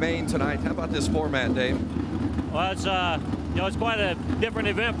in the A main tonight. How about this format, Dave? Well, it's it's quite a different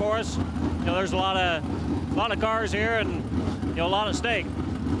event for us. There's a lot of cars here, and a lot at stake.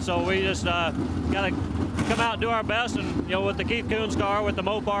 So we just got to come out and do our best, and with the Keith Coons car, with the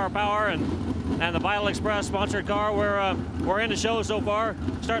Mopar Power, and the Vital Express sponsored car, we're in the show so far.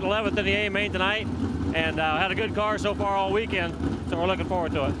 Starting 11th in the A main tonight, and had a good car so far all weekend, so we're looking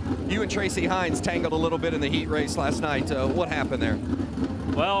forward to it. You and Tracy Hines tangled a little bit in the heat race last night. What happened there?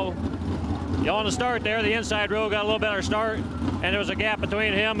 Well, on the start there, the inside row got a little better start, and there was a gap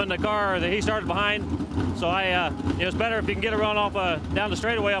between him and the car that he started behind. So it was better if you can get a run off down the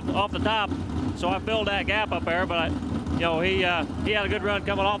straightaway off the top. So I filled that gap up there, but he had a good run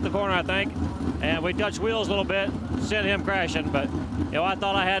coming off the corner, I think, and we touched wheels a little bit, sent him crashing. But I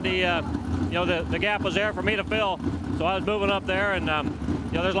thought I had the gap was there for me to fill, so I was moving up there, and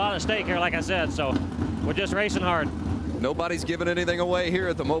there's a lot at stake here, like I said. So we're just racing hard. Nobody's giving anything away here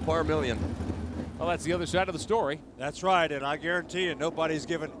at the MOPAR Million. Well, that's the other side of the story. That's right, and I guarantee you nobody's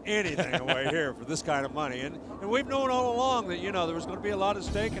giving anything away here for this kind of money. And we've known all along that, there was going to be a lot at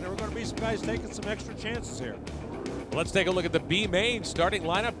stake, and there were going to be some guys taking some extra chances here. Well, let's take a look at the B main starting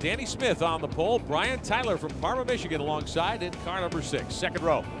lineup. Danny Smith on the pole. Brian Tyler from Parma, Michigan alongside in car number 6. Second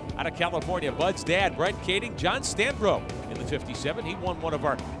row out of California, Bud's dad, Brent Kading. John Stanbro in the 57. He won one of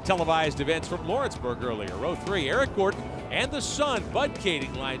our televised events from Lawrenceburg earlier. Row 3, Eric Gordon and the son, Bud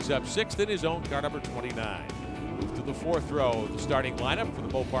Kading, lines up 6th in his own car number 29. Move to the 4th row of the starting lineup for the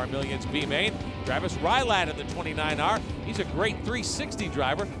MOPAR Millions B main. Travis Rylat in the 29R. He's a great 360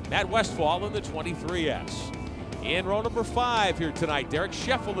 driver. Matt Westfall in the 23S. In row number 5 here tonight, Derek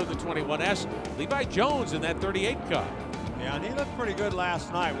Scheffel in the 21S. Levi Jones in that 38 car. Yeah, and he looked pretty good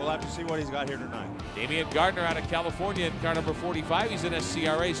last night. We'll have to see what he's got here tonight. Damian Gardner out of California in car number 45. He's an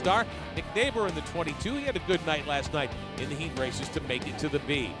SCRA star. Nick Neighbor in the 22. He had a good night last night in the heat races to make it to the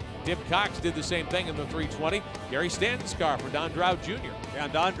B. Tim Cox did the same thing in the 320. Gary Stanton's car for Don Dowd Jr. Yeah,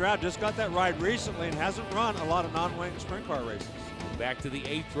 and Don Dowd just got that ride recently and hasn't run a lot of non-wing sprint car races. Back to the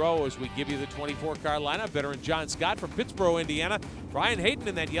 8th row as we give you the 24-car lineup. Veteran John Scott from Pittsboro, Indiana. Brian Hayden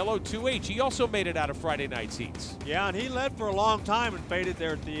in that yellow 2H. He also made it out of Friday night's heats. Yeah, and he led for a long time and faded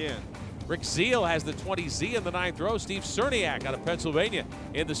there at the end. Rick Zeal has the 20Z in the 9th row. Steve Cerniak out of Pennsylvania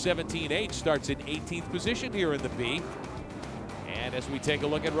in the 17H starts in 18th position here in the B. And as we take a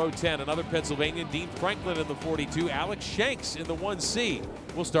look at row 10, another Pennsylvanian, Dean Franklin in the 42, Alex Shanks in the 1C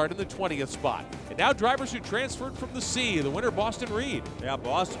will start in the 20th spot. And now drivers who transferred from the C, the winner Boston Reed. Yeah,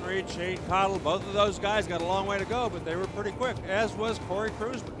 Boston Reed, Shane Cottle, both of those guys got a long way to go, but they were pretty quick, as was Corey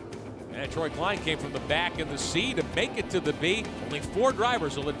Kruzman. And Troy Klein came from the back in the C to make it to the B. Only 4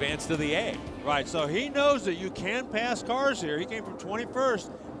 drivers will advance to the A. Right, so he knows that you can pass cars here. He came from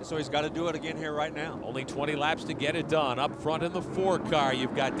 21st, so he's got to do it again here right now. Only 20 laps to get it done. Up front in the 4 car,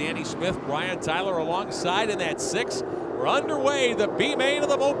 you've got Danny Smith, Brian Tyler alongside in that 6. We're underway, the B main of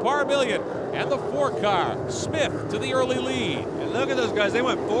the MOPAR Million. And the 4 car, Smith to the early lead. And look at those guys, they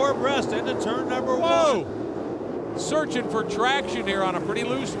went 4 abreast into turn number 1. Searching for traction here on a pretty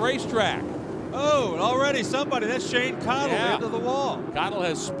loose racetrack. Oh, and already somebody, that's Shane Cottle into the wall. Cottle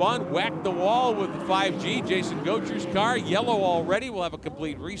has spun, whacked the wall with the 5G. Jason Gocher's car, yellow already, will have a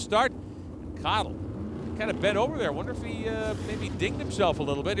complete restart. Cottle kind of bent over there. Wonder if he maybe dinged himself a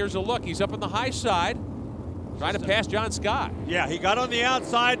little bit. Here's a look, he's up on the high side, trying to pass John Scott. Yeah, he got on the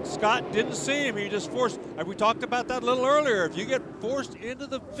outside. Scott didn't see him. He just forced. We talked about that a little earlier. If you get forced into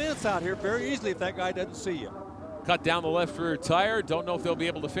the fence out here very easily if that guy doesn't see you. Cut down the left rear tire. Don't know if they'll be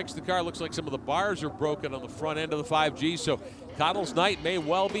able to fix the car. Looks like some of the bars are broken on the front end of the 5G, so Cottle's night may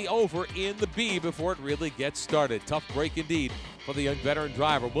well be over in the B before it really gets started. Tough break indeed for the young veteran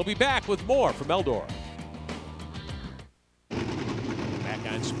driver. We'll be back with more from Eldora.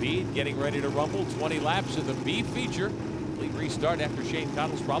 Back on speed, getting ready to rumble. 20 laps of the B feature. Complete restart after Shane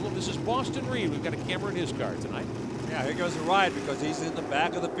Cottle's problem. This is Boston Reed. We've got a camera in his car tonight. Yeah, here goes the ride because he's in the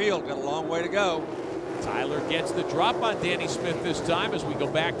back of the field. Got a long way to go. Tyler gets the drop on Danny Smith this time as we go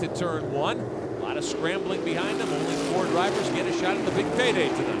back to turn 1. A lot of scrambling behind him. Only 4 drivers get a shot at the big payday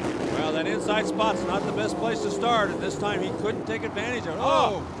tonight. Well, that inside spot's not the best place to start, and this time he couldn't take advantage of it.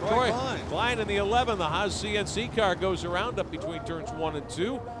 Oh, Troy Klein. Klein in the 11. The Haas CNC car goes around up between turns 1 and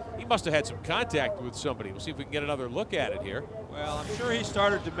 2. He must have had some contact with somebody. We'll see if we can get another look at it here. Well, I'm sure he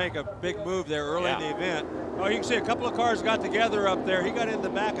started to make a big move there early in the event. Oh, you can see a couple of cars got together up there. He got in the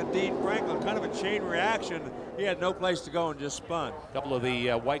back of Dean Franklin, kind of a chain reaction. He had no place to go and just spun. A couple of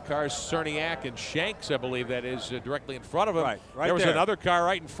the white cars, Cerniak and Shanks, I believe that is directly in front of him. Right there was another car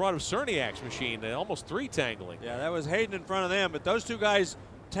right in front of Cerniak's machine, almost 3 tangling. Yeah, that was Hayden in front of them, but those 2 guys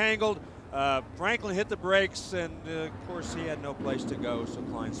tangled. Franklin hit the brakes, and of course he had no place to go, so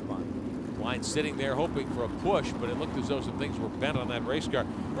Klein spun. Klein sitting there hoping for a push, but it looked as though some things were bent on that race car.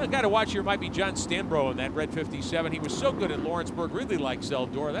 The guy to watch here might be John Stanbro in that red 57. He was so good at Lawrenceburg, really likes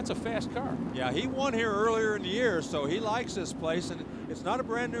Eldora. That's a fast car. Yeah, he won here earlier in the year, so he likes this place, and it's not a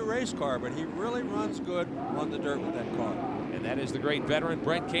brand new race car, but he really runs good on the dirt with that car. And that is the great veteran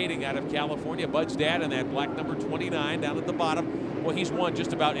Brent Kading out of California. Bud's dad in that black number 29 down at the bottom. Well, he's won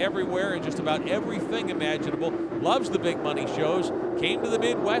just about everywhere and just about everything imaginable. Loves the big money shows. Came to the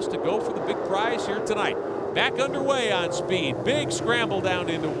Midwest to go for the big prize here tonight. Back underway on speed. Big scramble down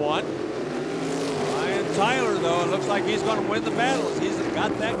into 1. Ryan Tyler, though, it looks like he's going to win the battles. He's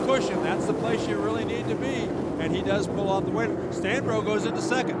got that cushion. That's the place you really need to be. And he does pull off the win. Stanbro goes into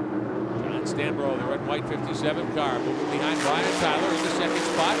 2nd. Stanbro, the red and white 57 car, moving behind Brian Tyler in the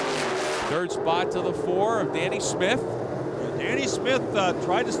 2nd spot. 3rd spot to the 4 of Danny Smith. Danny Smith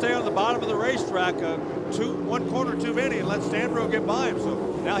tried to stay on the bottom of the racetrack, 1 corner too many, and let Stanbro get by him. So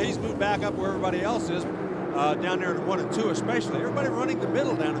now he's moved back up where everybody else is, down there in 1 and 2 especially. Everybody running the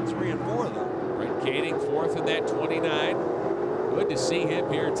middle down in 3 and 4 though. Brent Kading 4th in that 29. Good to see him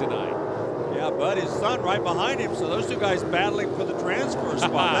here tonight. Yeah, Bud, his son right behind him, so those 2 guys battling for the transfer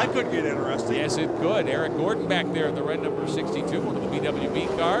spot. That could get interesting. Yes, it could. Eric Gordon back there in the red number 62, one of the BWB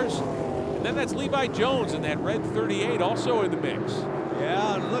cars. And then that's Levi Jones in that red 38, also in the mix.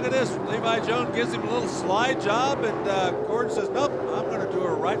 Yeah, and look at this. Levi Jones gives him a little slide job, and Gordon says, nope, I'm going to do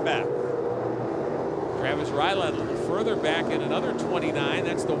her right back. Travis Ryland a little further back in another 29.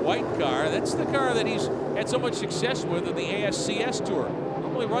 That's the white car. That's the car that he's had so much success with in the ASCS Tour.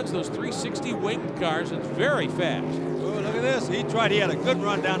 Normally runs those 360 winged cars. It's very fast. Oh, look at this. He had a good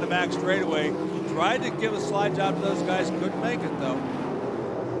run down the back straightaway. He tried to give a slide job to those guys. Couldn't make it, though.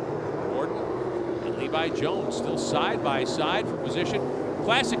 Gordon and Levi Jones still side by side for position.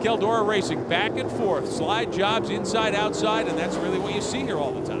 Classic Eldora racing, back and forth. Slide jobs inside, outside, and that's really what you see here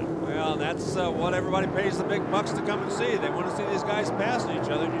all the time. Well, that's what everybody pays the big bucks to come and see. They want to see these guys passing each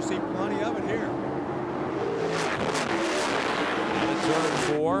other, and you see plenty of it here.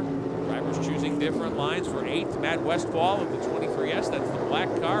 Turn 4, drivers choosing different lines for 8th. Matt Westfall of the 23S, that's the black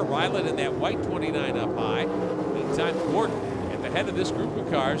car. Ryland in that white 29 up high. Meantime, Gordon in at the head of this group of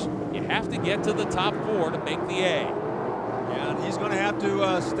cars. You have to get to the top 4 to make the A. Yeah, and he's going to have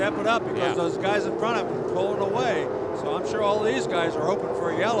to step it up because those guys in front of him are pulling away. So I'm sure all these guys are hoping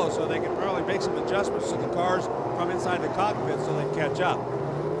for a yellow so they can probably make some adjustments to the cars from inside the cockpit so they can catch up.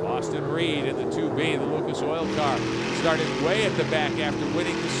 Austin Reed in the 2B, the Lucas Oil car, started way at the back after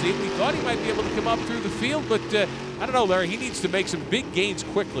winning the seat. We thought he might be able to come up through the field, but I don't know, Larry. He needs to make some big gains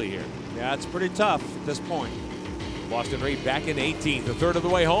quickly here. Yeah, it's pretty tough at this point. Austin Reed back in 18th, a third of the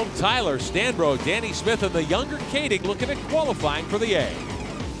way home. Tyler, Stanbro, Danny Smith, and the younger Kading looking at qualifying for the A.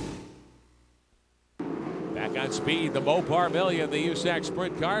 Back on speed, the MOPAR Million, the USAC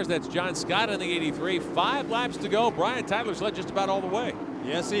sprint cars. That's John Scott in the 83. 5 laps to go. Brian Tyler's led just about all the way.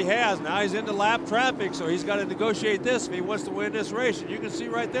 Yes, he has. Now he's into lap traffic, so he's got to negotiate this if he wants to win this race. And you can see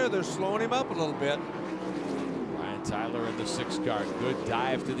right there, they're slowing him up a little bit. Brian Tyler in the 6 car. Good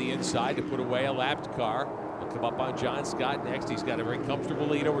dive to the inside to put away a lapped car. He'll come up on John Scott next. He's got a very comfortable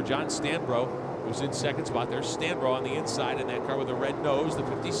lead over John Stanbro, who's in second spot. There's Stanbro on the inside in that car with a red nose, the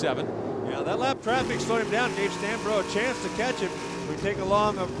 57. Yeah, that lap traffic slowed him down, gave Stanbro a chance to catch him. We take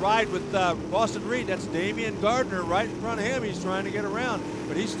along a ride with Austin Reed. That's Damian Gardner right in front of him. He's trying to get around,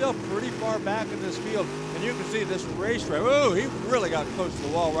 but he's still pretty far back in this field. And you can see this racetrack. Oh, he really got close to the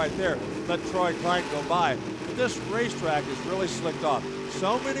wall right there. Let Troy Klein go by. But this racetrack is really slicked off.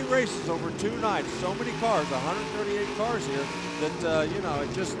 So many races over 2 nights, so many cars, 138 cars here, that, you know,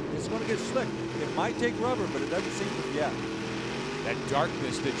 it's going to get slick. It might take rubber, but it doesn't seem to yet. That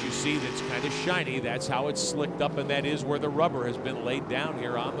darkness that you see that's kind of shiny, that's how it's slicked up, and that is where the rubber has been laid down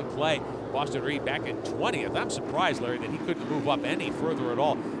here on the clay. Austin Reed back in 20th. I'm surprised, Larry, that he couldn't move up any further at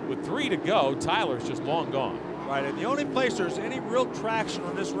all. With 3 to go, Tyler's just long gone. Right, and the only place there's any real traction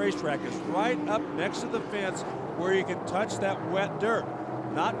on this racetrack is right up next to the fence where you can touch that wet dirt.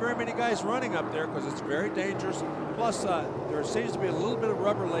 Not very many guys running up there because it's very dangerous. Plus, there seems to be a little bit of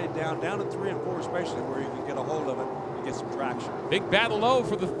rubber laid down in 3 and 4 especially, where you can get a hold of it and get some traction. Big battle low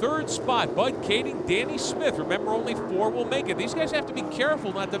for the 3rd spot. Bud Kading, Danny Smith. Remember, only 4 will make it. These guys have to be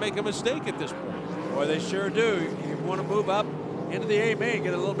careful not to make a mistake at this point. Boy, they sure do. You want to move up into the A main,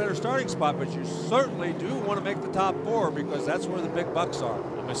 get a little better starting spot, but you certainly do want to make the top 4 because that's where the big bucks are.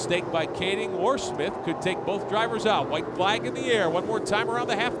 A mistake by Kading or Smith could take both drivers out. White flag in the air. One more time around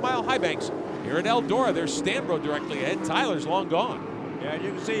the half-mile high banks. Here at Eldora, there's Stanbro directly ahead. Tyler's long gone. Yeah, and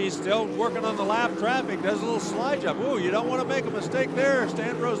you can see he's still working on the lap traffic. Does a little slide jump. Ooh, you don't want to make a mistake there.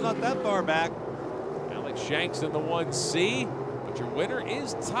 Stanbro's not that far back. Alex Shanks in the 1C, but your winner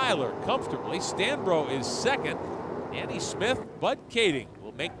is Tyler comfortably. Stanbro is second. Danny Smith, Bud Kading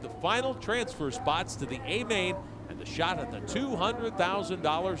will make the final transfer spots to the A main and the shot at the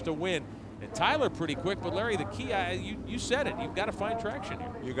 $200,000 to win. And Tyler pretty quick, but Larry, the key, you said it, you've got to find traction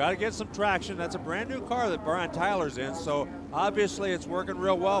here. You got to get some traction. That's a brand new car that Brian Tyler's in, so obviously it's working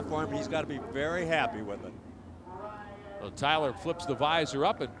real well for him. He's got to be very happy with it. So Tyler flips the visor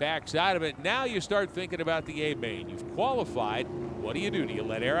up and backs out of it. Now you start thinking about the A main. You've qualified. What do? Do you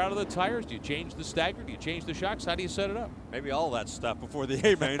let air out of the tires? Do you change the stagger? Do you change the shocks? How do you set it up? Maybe all that stuff before the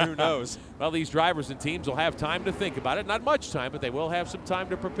A main. Who knows? Well, these drivers and teams will have time to think about it. Not much time, but they will have some time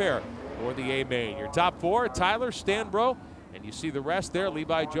to prepare for the A main. Your top 4, Tyler, Stanbro, and you see the rest there.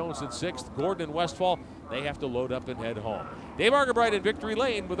 Levi Jones in 6th, Gordon and Westfall. They have to load up and head home. Dave Argabright in victory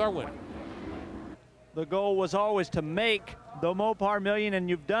lane with our winner. The goal was always to make the MOPAR Million, and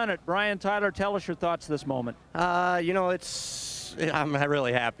you've done it. Brian Tyler, tell us your thoughts this moment. You know, I'm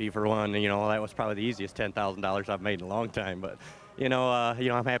really happy for one. You know, that was probably the easiest $10,000 I've made in a long time. But, you know,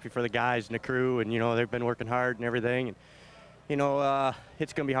 I'm happy for the guys and the crew, and, you know, they've been working hard and everything. And, you know,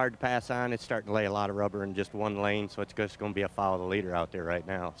 it's going to be hard to pass on. It's starting to lay a lot of rubber in just one lane, so it's just going to be a follow the leader out there right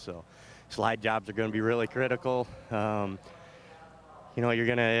now. So slide jobs are going to be really critical. You know, you're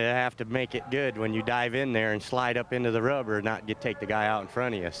going to have to make it good when you dive in there and slide up into the rubber, not take the guy out in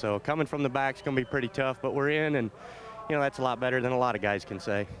front of you. So coming from the back is going to be pretty tough, but we're in, and, you know, that's a lot better than a lot of guys can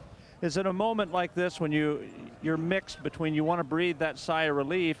say. Is it a moment like this when you're mixed between you want to breathe that sigh of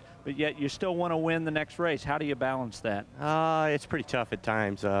relief, but yet you still want to win the next race? How do you balance that? It's pretty tough at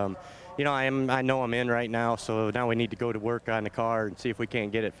times. You know, I know I'm in right now, so now we need to go to work on the car and see if we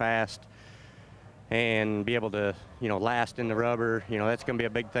can't get it fast and be able to, you know, last in the rubber. You know, that's going to be a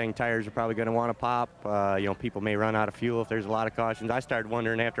big thing. Tires are probably going to want to pop. You know, people may run out of fuel if there's a lot of cautions. I started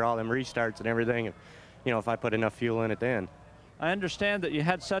wondering after all them restarts and everything, you know, if I put enough fuel in it then. I understand that you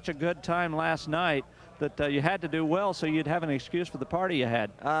had such a good time last night that you had to do well so you'd have an excuse for the party you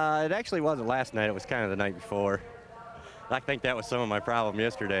had. It actually wasn't last night. It was kind of the night before. I think that was some of my problem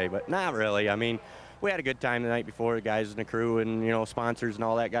yesterday, but not really. I mean, we had a good time the night before. The guys and the crew and, you know, sponsors and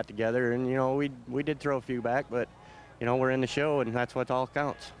all that got together, and, you know, we did throw a few back, but, you know, we're in the show, and that's what all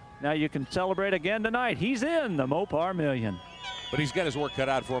counts. Now you can celebrate again tonight. He's in the MOPAR Million. But he's got his work cut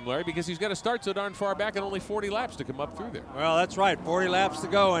out for him, Larry, because he's got to start so darn far back and only 40 laps to come up through there. Well, that's right, 40 laps to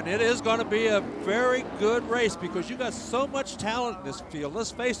go, and it is going to be a very good race because you got so much talent in this field.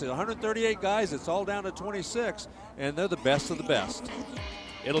 Let's face it, 138 guys, it's all down to 26, and they're the best of the best.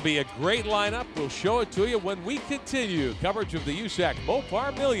 It'll be a great lineup. We'll show it to you when we continue coverage of the USAC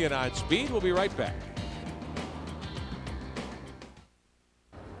MOPAR Million on Speed. We'll be right back.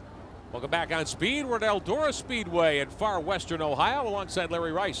 Welcome back on Speed. We're at Eldora Speedway in far western Ohio alongside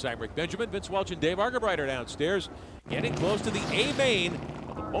Larry Rice. I'm Rick Benjamin, Vince Welch, and Dave Argebrighter downstairs, getting close to the A main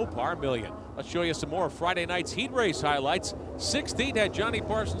of the MOPAR Million. Let's show you some more Friday night's heat race highlights. 16th had Johnny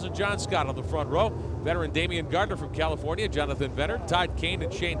Parsons and John Scott on the front row. Veteran Damian Gardner from California, Jonathan Venner, Todd Kane,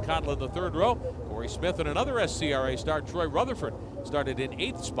 and Shane Cottle in the third row. Corey Smith and another SCRA star, Troy Rutherford, started in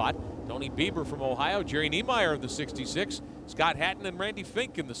 8th spot. Tony Bieber from Ohio, Jerry Niemeyer of the 66, Scott Hatton and Randy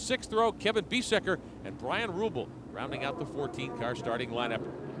Fink in the 6th row, Kevin Biesecker and Brian Rubel rounding out the 14-car starting lineup.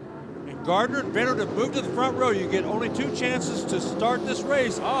 And Gardner and Venner to move to the front row. You get only 2 chances to start this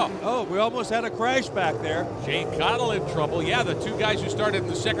race. Oh, we almost had a crash back there. Shane Cottle in trouble. Yeah, the 2 guys who started in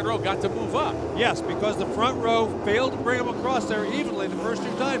the 2nd row got to move up. Yes, because the front row failed to bring them across there evenly the first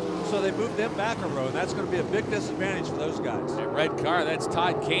 2 times, so they moved them back a row, and that's going to be a big disadvantage for those guys. That red car, that's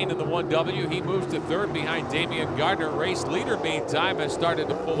Todd Kane in the 1W. He moves to 3rd behind Damian Gardner. Race leader, meantime, has started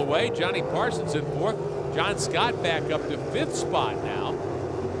to pull away. Johnny Parsons in 4th. John Scott back up to 5th spot now.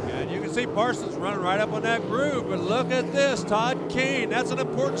 You can see Parsons running right up on that groove, but look at this, Todd Kane, that's an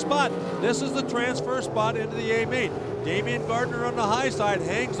important spot. This is the transfer spot into the A main. Damian Gardner on the high side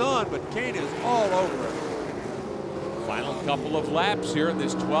hangs on, but Kane is all over it. Final couple of laps here in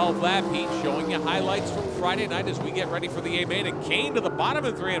this 12-lap heat, showing you highlights from Friday night as we get ready for the A main. And Kane to the bottom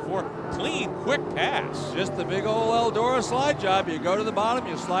in 3 and 4, clean, quick pass. Just the big old Eldora slide job. You go to the bottom,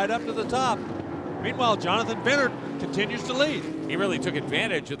 you slide up to the top. Meanwhile, Jonathan Venner continues to lead. He really took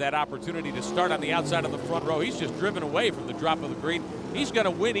advantage of that opportunity to start on the outside of the front row. He's just driven away from the drop of the green. He's going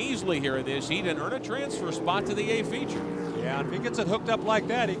to win easily here in this heat and earn a transfer spot to the A feature. Yeah, and if he gets it hooked up like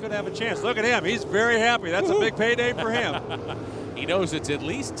that, he could have a chance. Look at him. He's very happy. That's a big payday for him. He knows it's at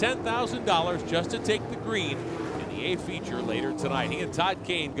least $10,000 just to take the green in the A feature later tonight. He and Todd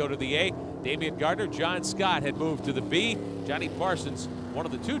Kane go to the A. Damian Gardner, John Scott had moved to the B. Johnny Parsons, one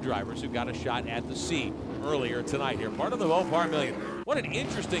of the 2 drivers who got a shot at the C earlier tonight here. Part of the MOPAR Million. What an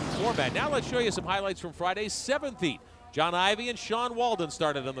interesting format. Now let's show you some highlights from Friday's 7th heat. John Ivey and Sean Walden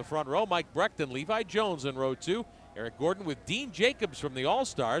started in the front row. Mike Brecht and Levi Jones in row 2. Eric Gordon with Dean Jacobs from the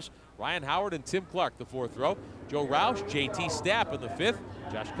All-Stars. Ryan Howard and Tim Clark, the 4th row. Joe Roush, JT Stapp in the 5th.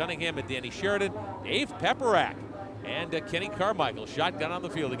 Josh Cunningham and Danny Sheridan. Dave Pepperak and Kenny Carmichael. Shotgun on the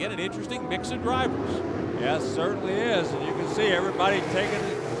field. Again, an interesting mix of drivers. Yes, certainly is. And you can see everybody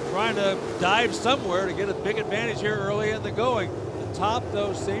trying to dive somewhere to get a big advantage here early in the going. The top,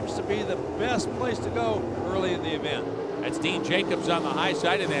 though, seems to be the best place to go early in the event. That's Dean Jacobs on the high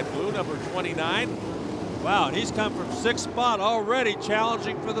side in that blue, number 29. Wow, and he's come from 6th spot already,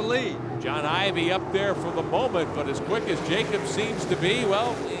 challenging for the lead. John Ivey up there for the moment, but as quick as Jacobs seems to be,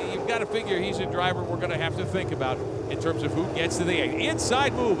 well, you've got to figure he's a driver we're going to have to think about in terms of who gets to the A.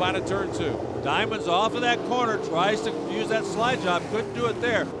 Inside move out of turn 2. Diamond's off of that corner, tries to use that slide job, couldn't do it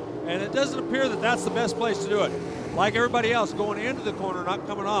there. And it doesn't appear that that's the best place to do it. Like everybody else, going into the corner, not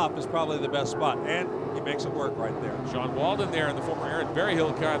coming off, is probably the best spot. And he makes it work right there. Sean Walden there in the former Aaron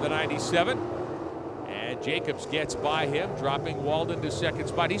Berryhill car, the 97. And Jacobs gets by him, dropping Walden to 2nd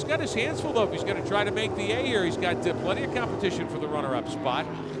spot. He's got his hands full, though, if he's going to try to make the A here. He's got plenty of competition for the runner-up spot.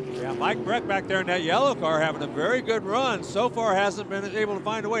 Yeah, Mike Brecht back there in that yellow car having a very good run. So far hasn't been able to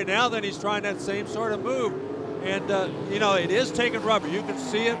find a way. Now then he's trying that same sort of move. And, you know, it is taking rubber. You can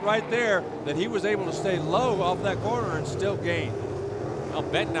see it right there that he was able to stay low off that corner and still gain. Well,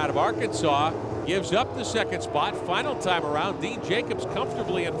 Benton out of Arkansas gives up the 2nd spot. Final time around, Dean Jacobs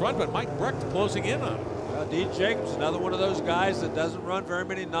comfortably in front, but Mike Brecht closing in on him. Well, Dean Jacobs, another one of those guys that doesn't run very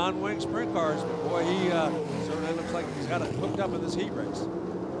many non-wing sprint cars. But boy, he certainly looks like he's got it hooked up in this heat race.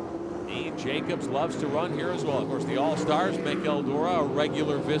 Dean Jacobs loves to run here as well. Of course, the All-Stars make Eldora a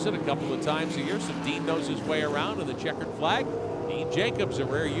regular visit a couple of times a year, so Dean knows his way around in the checkered flag. Dean Jacobs, a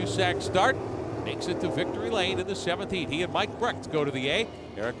rare USAC start, makes it to victory lane in the 7th heat. He and Mike Brecht go to the A.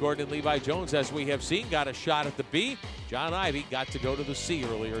 Eric Gordon and Levi Jones, as we have seen, got a shot at the B. John Ivey got to go to the C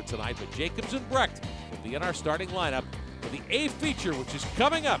earlier tonight, but Jacobs and Brecht will be in our starting lineup for the A feature, which is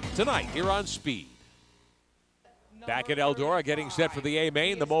coming up tonight here on Speed. Back at Eldora, getting set for the A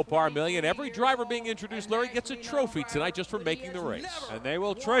main, the MOPAR Million. Every driver being introduced, Larry, gets a trophy tonight just for making the race. And they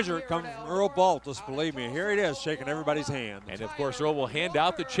will treasure it coming from Earl Baltus, believe me. Here it is, shaking everybody's hand. And, of course, Earl will hand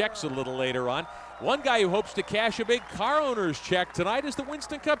out the checks a little later on. One guy who hopes to cash a big car owner's check tonight is the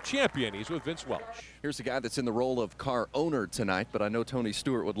Winston Cup champion. He's with Vince Welch. Here's a guy that's in the role of car owner tonight, but I know Tony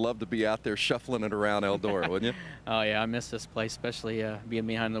Stewart would love to be out there shuffling it around Eldora, wouldn't you? Oh, yeah, I miss this place, especially being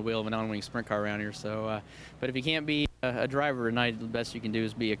behind the wheel of an on-wing sprint car around here. So, but if you can't be a driver tonight, the best you can do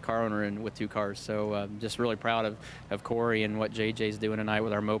is be a car owner and with 2 cars. So just really proud of Corey and what JJ's doing tonight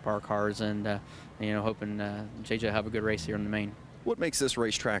with our MOPAR cars, and you know, hoping JJ will have a good race here in the main. What makes this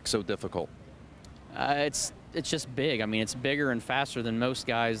racetrack so difficult? It's just big. I mean, it's bigger and faster than most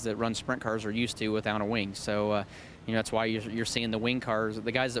guys that run sprint cars are used to without a wing. So, you know, that's why you're seeing the wing cars,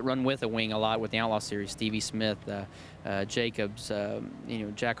 the guys that run with a wing a lot with the Outlaw Series, Stevie Smith, Jacobs, you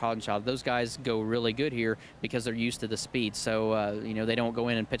know, Jack Hodenshaw. Those guys go really good here because they're used to the speed. So, you know, they don't go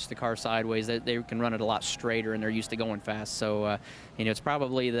in and pitch the car sideways. They can run it a lot straighter, and they're used to going fast. So, you know, it's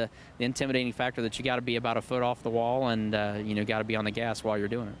probably the intimidating factor that you got to be about a foot off the wall, and you know, got to be on the gas while you're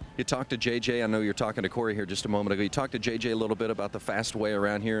doing it. You talked to JJ. I know you're talking to Corey here just a moment ago. You talked to JJ a little bit about the fast way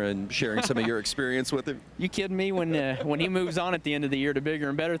around here and sharing some of your experience with him. You kidding me? When he moves on at the end of the year to bigger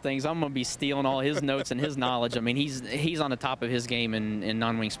and better things, I'm going to be stealing all his notes and his knowledge. I mean, he's on the top of his game in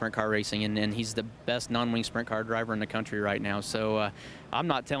non-wing sprint car racing, and he's the best non-wing sprint car driver in the country right now. So I'm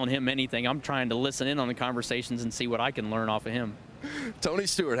not telling him anything. I'm trying to listen in on the conversations and see what I can learn off of him. Tony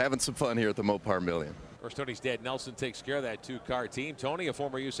Stewart having some fun here at the MOPAR Million. Of course, Tony's dad, Nelson, takes care of that 2-car team. Tony, a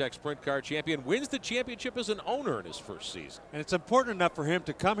former USAC sprint car champion, wins the championship as an owner in his first season. And it's important enough for him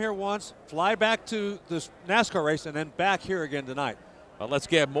to come here once, fly back to this NASCAR race, and then back here again tonight. Well, let's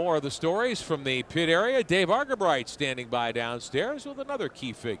get more of the stories from the pit area. Dave Argabright standing by downstairs with another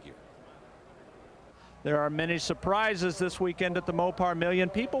key figure. There are many surprises this weekend at the MOPAR Million.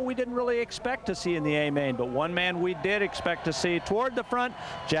 People we didn't really expect to see in the A-main, but one man we did expect to see toward the front,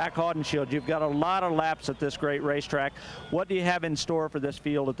 Jack Hodenshield. You've got a lot of laps at this great racetrack. What do you have in store for this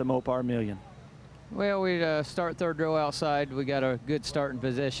field at the MOPAR Million? Well, we start third row outside. We got a good starting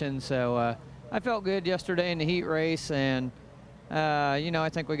position, so I felt good yesterday in the heat race, and you know, I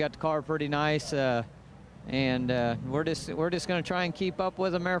think we got the car pretty nice. And we're just going to try and keep up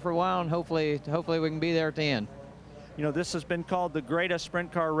with them there for a while, and hopefully we can be there at the end. You know, this has been called the greatest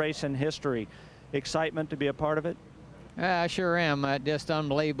sprint car race in history. Excitement to be a part of it? I sure am. Just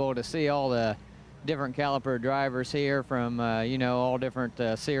unbelievable to see all the different caliper drivers here from you know, all different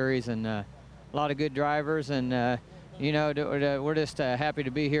series, and a lot of good drivers, and you know, we're just happy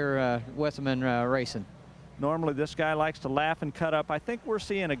to be here with them and racing. Normally this guy likes to laugh and cut up. I think we're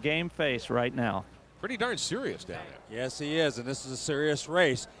seeing a game face right now. Pretty darn serious down there. Yes, he is, and this is a serious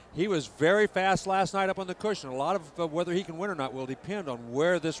race. He was very fast last night up on the cushion. A lot of whether he can win or not will depend on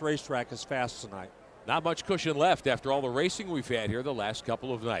where this racetrack is fast tonight. Not much cushion left after all the racing we've had here the last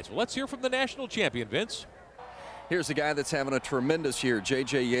couple of nights. Well, let's hear from the national champion, Vince. Here's a guy that's having a tremendous year.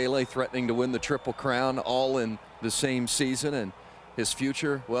 J.J. Yaley threatening to win the Triple Crown all in the same season, and his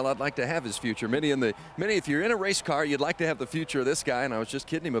future, well, I'd like to have his future. Many, if you're in a race car, you'd like to have the future of this guy, and I was just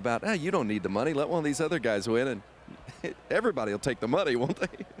kidding him about, you don't need the money. Let one of these other guys win, and everybody will take the money, won't they?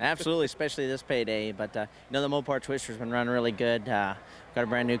 Absolutely, especially this payday. But, you know, the Mopar Twister's been running really good. Got a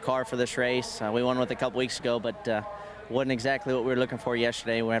brand new car for this race. We won with it a couple weeks ago, but wasn't exactly what we were looking for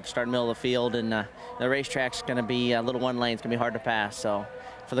yesterday. We have to start in the middle of the field, and the racetrack's going to be a little one lane. It's going to be hard to pass. So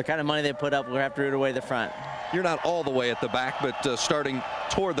for the kind of money they put up, we'll have to root away the front. You're not all the way at the back, but starting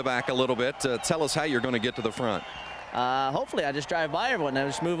toward the back a little bit. Tell us how you're going to get to the front. Hopefully I just drive by everyone. They'll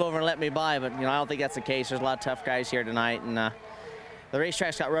just move over and let me by, but you know, I don't think that's the case. There's a lot of tough guys here tonight, and the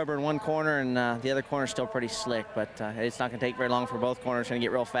racetrack's got rubber in one corner, and the other corner's still pretty slick, but it's not going to take very long for both corners. It's going to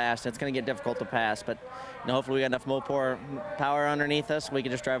get real fast. It's going to get difficult to pass, but you know, hopefully we got enough MOPAR power underneath us. We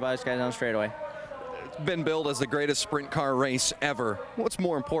can just drive by this guy down the straightaway. It's been billed as the greatest sprint car race ever. What's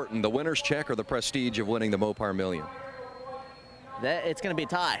more important, the winner's check or the prestige of winning the MOPAR Million? It's going to be a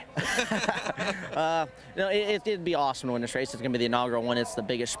tie. You know, it'd be awesome to win this race. It's going to be the inaugural one. It's the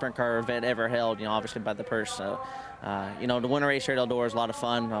biggest sprint car event ever held, you know, obviously by the purse. So, you know, to win a race here at Eldora is a lot of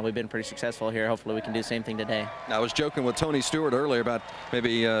fun. We've been pretty successful here. Hopefully we can do the same thing today. I was joking with Tony Stewart earlier about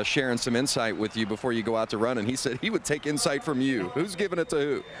maybe sharing some insight with you before you go out to run, and he said he would take insight from you. Who's giving it to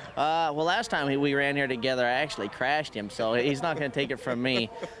who? Well, last time we ran here together, I actually crashed him, so he's not going to take it from me.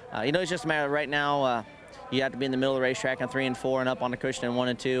 You know, it's just a matter of right now, you have to be in the middle of the racetrack on 3 and 4 and up on the cushion in 1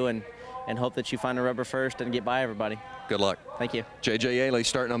 and 2, and hope that you find the rubber first and get by everybody. Good luck. Thank you. J.J. Yaley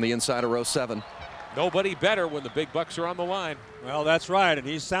starting on the inside of row 7. Nobody better when the big bucks are on the line. Well, that's right, and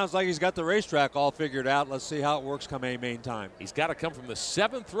he sounds like he's got the racetrack all figured out. Let's see how it works come A-main time. He's got to come from the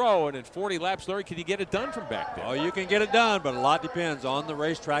 7th row, and in 40 laps, Larry, can you get it done from back there? Oh, you can get it done, but a lot depends on the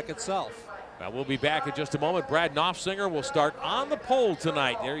racetrack itself. Well, we'll be back in just a moment. Brad Knopfsinger will start on the pole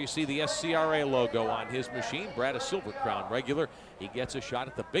tonight. There you see the SCRA logo on his machine. Brad, a Silver Crown regular. He gets a shot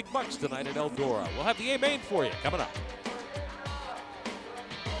at the big bucks tonight at Eldora. We'll have the A-main for you coming up.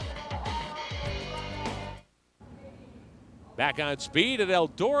 Back on speed at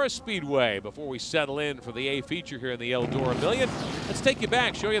Eldora Speedway. Before we settle in for the A feature here in the Eldora Million, let's take you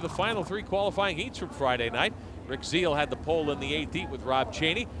back, show you the final 3 qualifying heats from Friday night. Rick Zeal had the pole in the 8th heat with Rob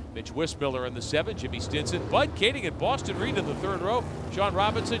Cheney. Mitch Wismiller in the 7th, Jimmy Stinson, Bud Kading, and Boston Reed in the 3rd row. Sean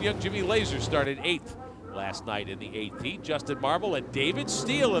Robinson, young Jimmy Laser started 8th last night in the 8th heat. Justin Marble and David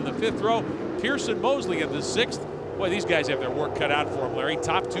Steele in the 5th row. Pearson Mosley in the 6th. Boy, these guys have their work cut out for them, Larry.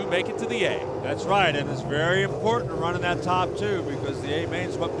 Top 2 make it to the A. That's right, and it's very important running that top 2 because the A-main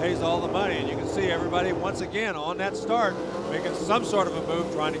is what pays all the money. And you can see everybody once again on that start making some sort of a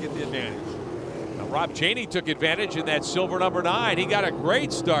move trying to get the advantage. Now, Rob Cheney took advantage in that silver number 9. He got a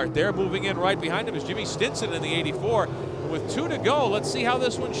great start there. Moving in right behind him is Jimmy Stinson in the 84. With 2 to go, let's see how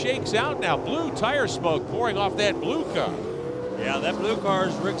this one shakes out now. Blue tire smoke pouring off that blue car. Yeah, that blue car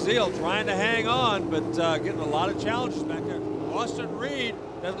is Rick Zeal trying to hang on, but getting a lot of challenges back there. Boston Reed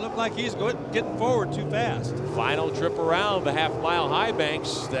doesn't look like he's getting forward too fast. Final trip around the half-mile high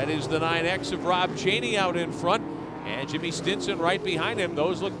banks. That is the 9X of Rob Cheney out in front. And Jimmy Stinson right behind him.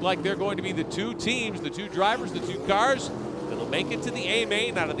 Those look like they're going to be the 2 teams, the 2 drivers, the 2 cars that'll make it to the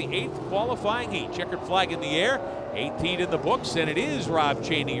A-main out of the 8th qualifying heat. Checkered flag in the air, 8th heat in the books, and it is Rob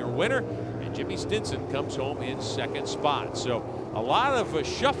Cheney your winner. Jimmy Stinson comes home in 2nd spot. So a lot of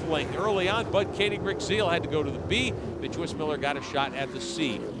shuffling early on. Bud Kading, Rick Zeal had to go to the B. Mitch Wismiller got a shot at the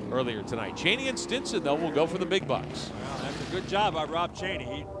C earlier tonight. Cheney and Stinson, though, will go for the big bucks. Well, that's a good job by Rob Cheney.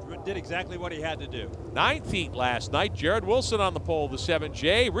 He did exactly what he had to do. 9th heat last night. Jared Wilson on the pole, the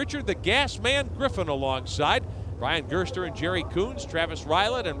 7J. Richard the Gas Man Griffin alongside. Brian Gerster and Jerry Coons, Travis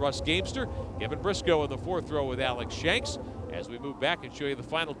Rylett and Russ Gamester. Kevin Briscoe in the 4th row with Alex Shanks. As we move back and show you the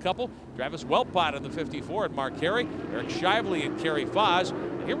final couple, Travis Welpott in the 54 and Mark Harry, Eric Shively and Kerry Foz.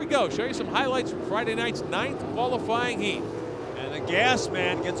 And here we go, show you some highlights from Friday night's 9th qualifying heat. And the Gas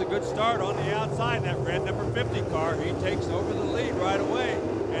Man gets a good start on the outside in that red number 50 car. He takes over the lead right away,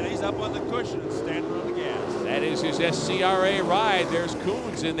 and he's up on the cushion and standing on the gas. That is his SCRA ride. There's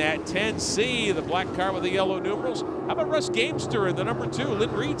Coons in that 10C, the black car with the yellow numerals. How about Russ Gamester in the number 2,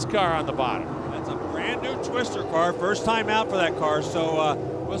 Lynn Reed's car on the bottom? That's a brand new twister car, first time out for that car, so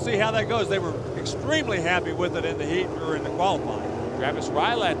we'll see how that goes. They were extremely happy with it in the heat or in the qualifying. Travis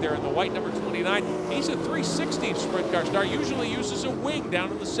Rylett there in the white number 29. He's a 360 sprint car star, usually uses a wing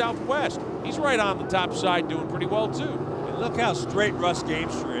down in the southwest. He's right on the top side doing pretty well too. And look how straight Russ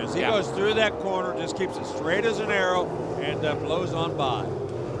Gamester is. He goes through that corner, just keeps it straight as an arrow, and blows on by.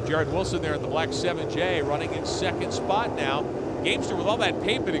 Jared Wilson there in the black 7J running in 2nd spot now. Gamester with all that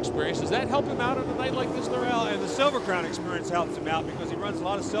pavement experience, does that help him out on a night like this? Well, and the Silver Crown experience helps him out because he runs a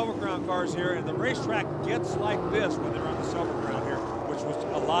lot of Silver Crown cars here, and the racetrack gets like this when they run the Silver Crown here, which was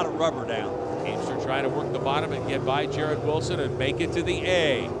a lot of rubber down. Gamester trying to work the bottom and get by Jared Wilson and make it to the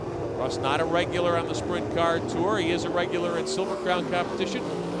A. Russ not a regular on the Sprint Car Tour. He is a regular in Silver Crown competition.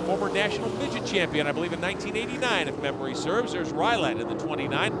 Former national midget champion, I believe in 1989, if memory serves. There's Rylett in the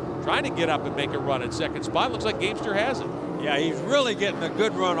 29, trying to get up and make a run in 2nd spot. Looks like Gamester has it. Yeah, he's really getting a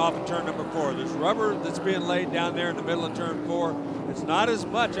good run off of turn number 4. There's rubber that's being laid down there in the middle of turn 4. It's not as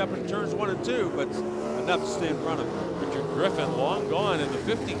much up in turns 1 and 2, but enough to stay in front of him. Richard Griffin long gone in the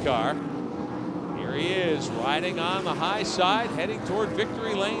 50 car. Here he is riding on the high side, heading toward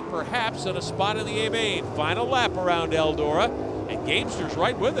victory lane, perhaps in a spot in the A-main. Final lap around Eldora, and Gamester's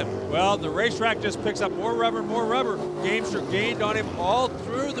right with him. Well, the racetrack just picks up more rubber and more rubber. Gamester gained on him all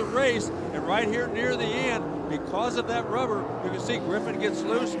through the race, and right here near the end, because of that rubber, you can see Griffin gets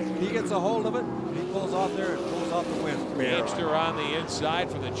loose, he gets a hold of it, and he pulls off there and pulls off the win. Gamester on the inside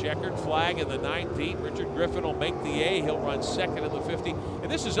for the checkered flag in the 9th heat. Richard Griffin will make the A. He'll run 2nd in the 50.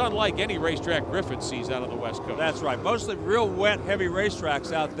 And this is unlike any racetrack Griffin sees out on the West Coast. That's right. Mostly real wet, heavy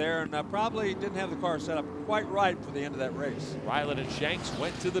racetracks out there, and probably didn't have the car set up quite right for the end of that race. Rylett and Shanks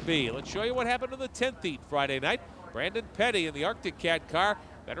went to the B. Let's show you what happened in the 10th heat Friday night. Brandon Petty in the Arctic Cat car.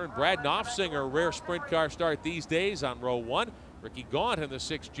 Veteran Brad Knopfsinger, a rare sprint car start these days on row 1. Ricky Gaunt in the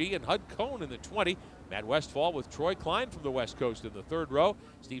 6G and Hud Cohn in the 20. Matt Westfall with Troy Klein from the West Coast in the 3rd row.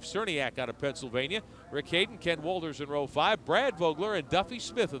 Steve Cerniak out of Pennsylvania. Rick Hayden, Ken Wolders in row 5. Brad Vogler and Duffy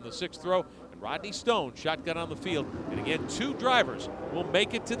Smith in the 6th row. And Rodney Stone shotgun on the field. And again, 2 drivers will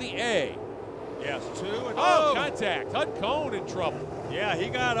make it to the A. Yes, 2 and contact. Hud Cone in trouble. Yeah, he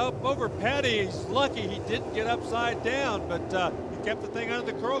got up over Petty. He's lucky he didn't get upside down, but he kept the thing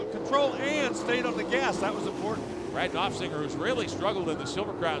under the control and stayed on the gas. That was important. Brad Knopfsinger, who's really struggled in the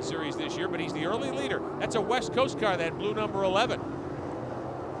Silver Crown Series this year, but he's the early leader. That's a West Coast car, that blue number 11.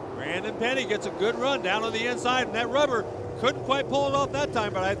 Brandon Petty gets a good run down on the inside, and that rubber couldn't quite pull it off that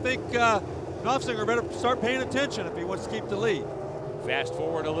time, but I think Knopfsinger better start paying attention if he wants to keep the lead. Fast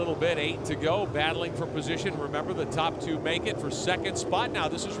forward a little bit, 8 to go, battling for position. Remember, the top 2 make it for second spot. Now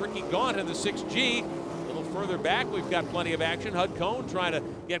this is Ricky Gaunt in the 6G. A little further back, we've got plenty of action. Hud Cone trying to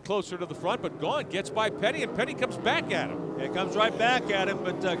get closer to the front, but Gaunt gets by Petty, and Petty comes back at him. It comes right back at him,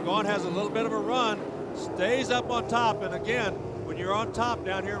 but Gaunt has a little bit of a run, stays up on top, and again, when you're on top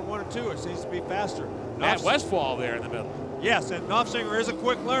down here in 1 and 2, it seems to be faster. Matt Westfall there in the middle. Yes, and Knopfsinger is a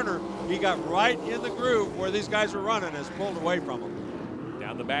quick learner. He got right in the groove where these guys were running, has pulled away from them.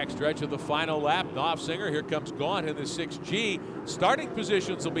 Down the back stretch of the final lap, Knopfsinger, here comes Gaunt in the 6G. Starting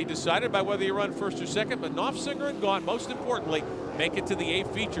positions will be decided by whether you run first or second, but Knopfsinger and Gaunt, most importantly, make it to the A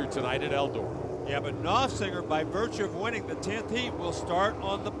feature tonight at Eldora. Yeah, but Knopfsinger, by virtue of winning the 10th heat, will start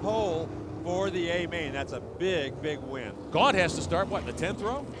on the pole for the A main. That's a big, big win. Gaunt has to start, what, in the 10th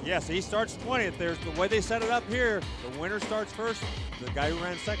row? Yes, he starts 20th. There's the way they set it up here. The winner starts first. The guy who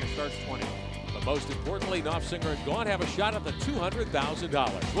ran second starts 20th. But most importantly, Knopfsinger and Gaunt have a shot at the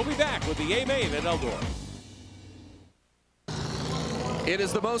 $200,000. We'll be back with the A main at Eldora. It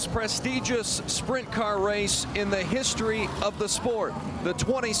is the most prestigious sprint car race in the history of the sport. The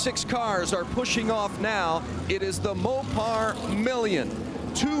 26 cars are pushing off now. It is the MOPAR Million.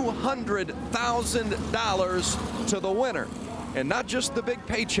 $200,000 to the winner. And not just the big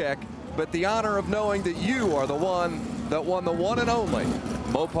paycheck, but the honor of knowing that you are the one that won the one and only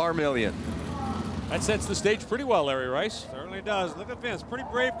MOPAR Million. That sets the stage pretty well, Larry Rice. Certainly does. Look at Vince, pretty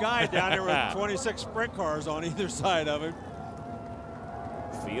brave guy down here with 26 sprint cars on either side of him.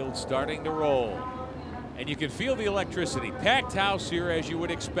 Field starting to roll. And you can feel the electricity. Packed house here as you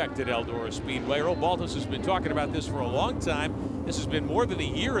would expect at Eldora Speedway. Earl Baltus has been talking about this for a long time. This has been more than a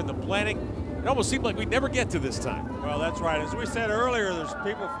year in the planning. It almost seemed like we'd never get to this time. Well, that's right. As we said earlier, there's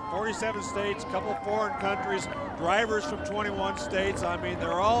people from 47 states, a couple of foreign countries, drivers from 21 states. I mean,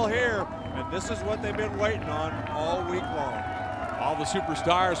 they're all here, and this is what they've been waiting on all week long. All the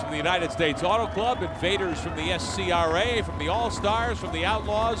superstars from the United States Auto Club, invaders from the SCRA, from the All-Stars, from the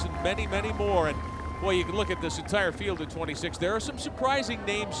Outlaws, and many, many more. And boy, you can look at this entire field at 26. There are some surprising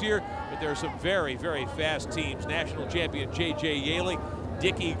names here, but there are some very, very fast teams. National champion J.J. Yaley,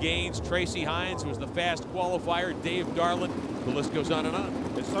 Dickie Gaines, Tracy Hines was the fast qualifier, Dave Darland. The list goes on and on.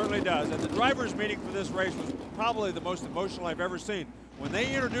 It certainly does. And the drivers' meeting for this race was probably the most emotional I've ever seen. When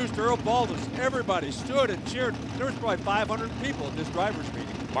they introduced Earl Baltus, everybody stood and cheered. There was probably 500 people at this drivers' meeting.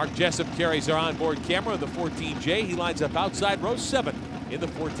 Mark Jessup carries our onboard camera in the 14J. He lines up outside row 7 in the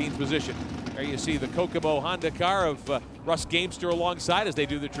 14th position. There you see the Kokomo Honda car of Russ Gamester alongside as they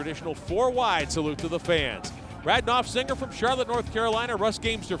do the traditional 4 wide salute to the fans. Brad Knopfsinger from Charlotte, North Carolina, Russ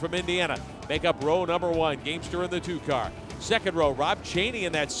Gamester from Indiana make up row number 1. Gamester in the 2 car. Second row, Rob Chaney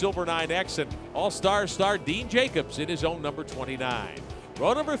in that Silver 9X, and All-Star star Dean Jacobs in his own number 29.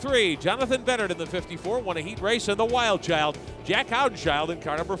 Row number 3, Jonathan Bennett in the 54, won a heat race, and the Wild Child, Jack Howdenchild in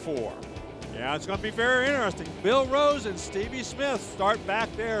car number 4. Yeah, it's going to be very interesting. Bill Rose and Stevie Smith start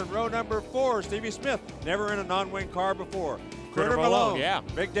back there in row number 4. Stevie Smith, never in a non-wing car before. Critter Malone, yeah.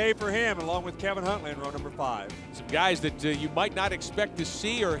 Big day for him, along with Kevin Huntley in row number 5. Some guys that you might not expect to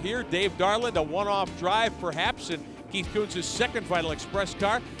see or hear. Dave Darland, a one-off drive perhaps, and Keith Kuntz's second final express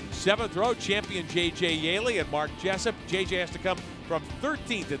car. 7th row, champion J.J. Yaley and Mark Jessup. J.J. has to come from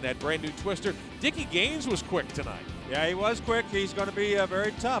 13th in that brand new Twister. Dickie Gaines was quick tonight. Yeah, he was quick. He's going to be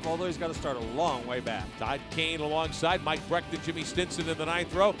very tough, although he's got to start a long way back. Todd Kane alongside Mike Brecht and Jimmy Stinson in the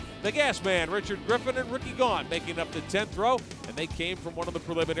 9th row. The gas man, Richard Griffin and Ricky Gaunt making up the 10th row, and they came from one of the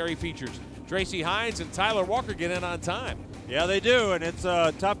preliminary features. Tracy Hines and Tyler Walker get in on time. Yeah, they do, and it's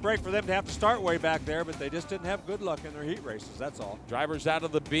a tough break for them to have to start way back there, but they just didn't have good luck in their heat races, that's all. Drivers out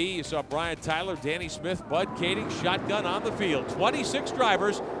of the B, you saw Brian Tyler, Danny Smith, Bud Kading, shotgun on the field. 26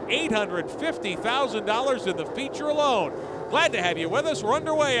 drivers, $850,000 in the feature alone. Glad to have you with us. We're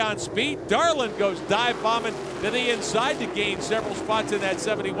underway on speed. Darland goes dive bombing to the inside to gain several spots in that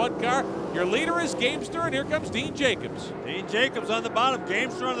 71 car. Your leader is Gamester, and here comes Dean Jacobs. Dean Jacobs on the bottom,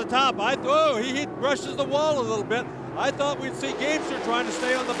 Gamester on the top. He brushes the wall a little bit. I thought we'd see Gamester trying to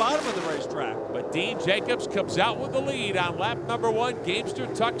stay on the bottom of the racetrack. But Dean Jacobs comes out with the lead on lap number 1. Gamester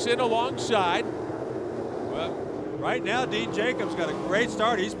tucks in alongside. Well, right now, Dean Jacobs got a great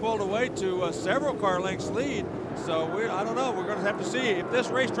start. He's pulled away to several car lengths lead. So I don't know. We're going to have to see. If this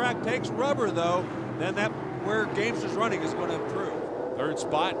racetrack takes rubber, though, then that where Gamester's running is going to improve. Third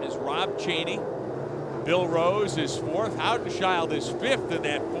spot is Rob Cheney. Bill Rose is fourth. Houdenchild is fifth in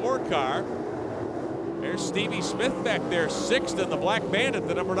that 4 car. There's Stevie Smith back there, sixth in the Black Bandit,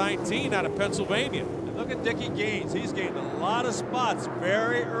 the number 19 out of Pennsylvania. And look at Dickie Gaines. He's gained a lot of spots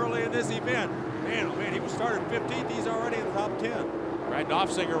very early in this event. Man, oh man, he was started 15th. He's already in the top 10. Brad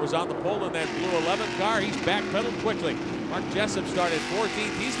Knopfsinger was on the pole in that blue 11 car. He's backpedaled quickly. Mark Jessup started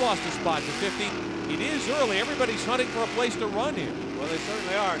 14th. He's lost a spot to 15th. It is early. Everybody's hunting for a place to run here. Well, they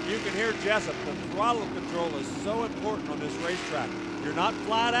certainly are. And you can hear Jessup. The throttle control is so important on this racetrack. You're not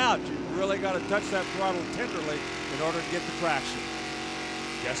flat out. You really got to touch that throttle tenderly in order to get the traction.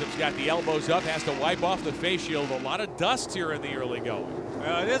 Jessup's got the elbows up, has to wipe off the face shield. A lot of dust here in the early going.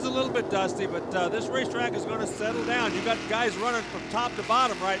 It is a little bit dusty, but this racetrack is going to settle down. You got guys running from top to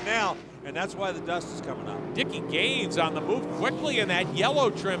bottom right now, and that's why the dust is coming up. Dickie Gaines on the move quickly in that yellow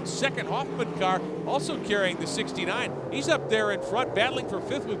trimmed second Hoffman car, also carrying the 69. He's up there in front, battling for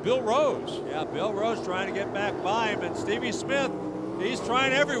fifth with Bill Rose. Yeah, Bill Rose trying to get back by him, and Stevie Smith, he's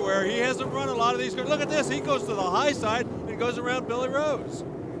trying everywhere. He hasn't run a lot of these cars. Look at this. He goes to the high side and goes around Billy Rose.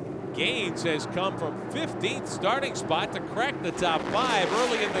 Gaines has come from 15th starting spot to crack the top 5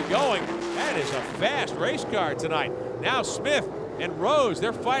 early in the going. That is a fast race car tonight. Now Smith and Rose,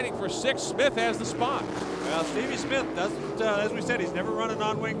 they're fighting for 6th. Smith has the spot. Well, Stevie Smith doesn't, as we said, he's never run a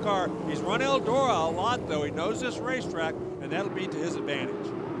non-wing car. He's run Eldora a lot, though. He knows this racetrack, and that'll be to his advantage.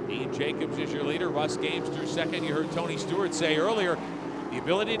 Dean Jacobs is your leader. Russ Gamester second. You heard Tony Stewart say earlier, the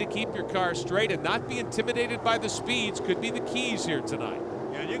ability to keep your car straight and not be intimidated by the speeds could be the keys here tonight.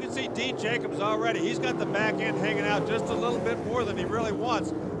 Yeah, and you can see Dean Jacobs already. He's got the back end hanging out just a little bit more than he really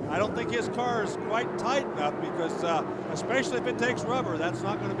wants. I don't think his car is quite tight enough because, especially if it takes rubber, that's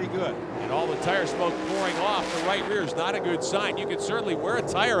not going to be good. And all the tire smoke pouring off the right rear is not a good sign. You can certainly wear a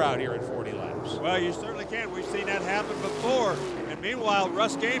tire out here at 40 laps. Well, you certainly can. We've seen that happen before. And meanwhile,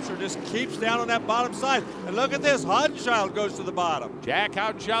 Russ Gamester just keeps down on that bottom side. And look at this. Houdenchild goes to the bottom. Jack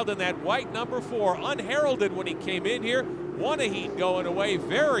Houdenchild in that white number 4, unheralded when he came in here. Won a heat going away,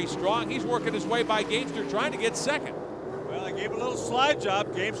 very strong. He's working his way by Gamester, trying to get second. Well, they gave him a little slide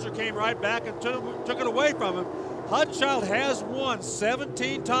job. Gamester came right back and took it away from him. Houdenchild has won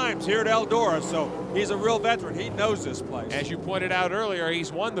 17 times here at Eldora, so he's a real veteran. He knows this place. As you pointed out earlier,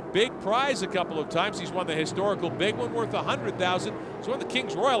 he's won the big prize a couple of times. He's won the historical big one worth $100,000. He's won the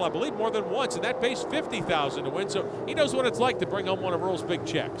King's Royal, I believe, more than once, and that pays $50,000 to win. So he knows what it's like to bring home one of Earl's big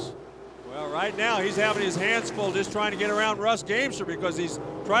checks. Well, right now he's having his hands full just trying to get around Russ Gamester because he's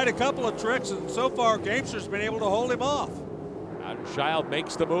tried a couple of tricks, and so far Gamester's been able to hold him off. Houdenchild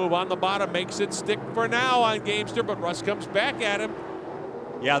makes the move on the bottom, makes it stick for now on Gamester, but Russ comes back at him.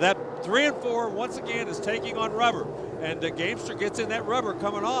 Yeah, that 3 and 4 once again is taking on rubber, and Gamester gets in that rubber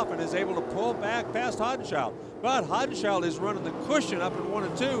coming off and is able to pull back past Houdenchild. But Houdenchild is running the cushion up in 1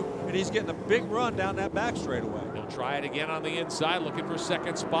 and 2, and he's getting a big run down that back straightaway. He'll try it again on the inside, looking for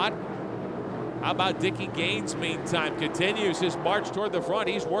second spot. How about Dickie Gaines, meantime, continues his march toward the front.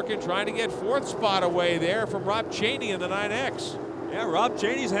 He's working, trying to get 4th spot away there from Rob Cheney in the 9X. Yeah, Rob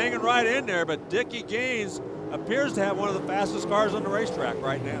Cheney's hanging right in there, but Dickie Gaines appears to have one of the fastest cars on the racetrack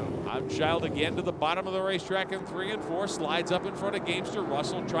right now. Houdenchild again to the bottom of the racetrack in 3 and 4, slides up in front of Gamester.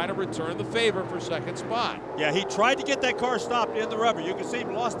 Russell trying to return the favor for second spot. Yeah, he tried to get that car stopped in the rubber. You can see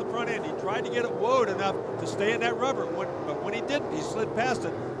him lost the front end. He tried to get it woed enough to stay in that rubber, but when he didn't, he slid past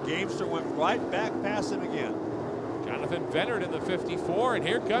it. Gamester went right back past him again. Jonathan Vennert in the 54, and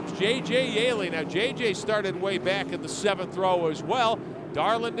here comes J.J. Yaley. Now, J.J. started way back in the 7th row as well.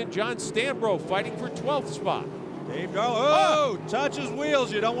 Darland and John Stanbro fighting for 12th spot. Dave Darland, touches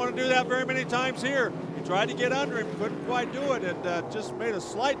wheels. You don't want to do that very many times here. He tried to get under him, couldn't quite do it, and just made a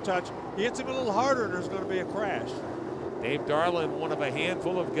slight touch. He hits him a little harder, and there's going to be a crash. Dave Darland, one of a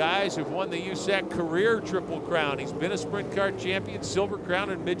handful of guys who've won the USAC career Triple Crown. He's been a sprint car champion, Silver Crown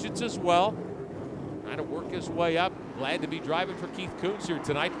and midgets as well. Trying to work his way up. Glad to be driving for Keith Coons here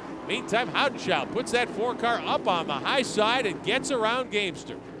tonight. Meantime, Houdenchild puts that 4 car up on the high side and gets around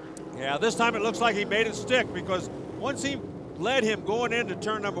Gamester. Yeah, this time it looks like he made it stick because once he led him going into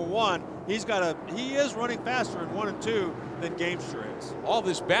turn number 1, he is running faster in 1 and 2 than Gamester is. All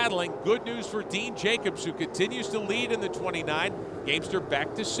this battling, good news for Dean Jacobs, who continues to lead in the 29. Gamester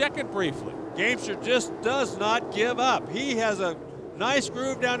back to second briefly. Gamester just does not give up. He has a nice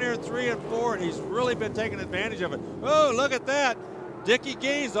groove down there in 3 and 4, and he's really been taking advantage of it. Oh, look at that. Dickie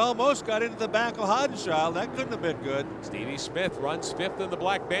Gaines almost got into the back of Houdenchild. That couldn't have been good. Stevie Smith runs 5th in the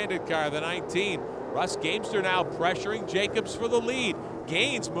Black Bandit car, the 19. Russ Gamester now pressuring Jacobs for the lead.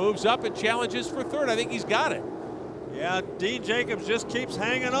 Gaines moves up and challenges for third. I think he's got it. Yeah, Dean Jacobs just keeps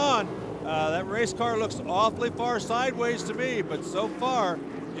hanging on. That race car looks awfully far sideways to me, but so far,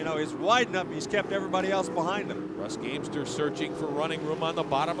 you know, he's wide enough. He's kept everybody else behind him. Russ Gamester searching for running room on the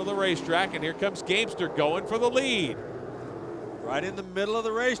bottom of the racetrack, and here comes Gamester going for the lead. Right in the middle of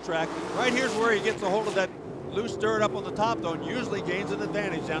the racetrack. Right here's where he gets a hold of that loose dirt up on the top, though, and usually gains an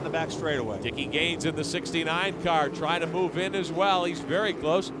advantage down the back straightaway. Dickie Gaines in the 69 car trying to move in as well. He's very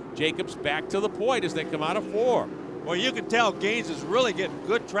close. Jacobs back to the point as they come out of 4. Well, you can tell Gaines is really getting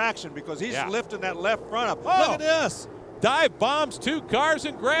good traction because he's lifting that left front up. Oh. Look at this. Dive bombs 2 cars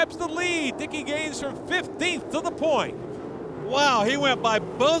and grabs the lead. Dickie Gaines from 15th to the point. Wow, he went by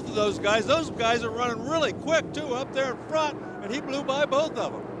both of those guys. Those guys are running really quick, too, up there in front, and he blew by both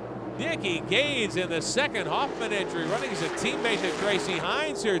of them. Dickie Gaines in the second Hoffman entry, running as a teammate to Tracy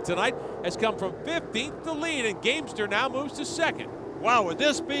Hines here tonight, has come from 15th to lead, and Gamester now moves to second. Wow, would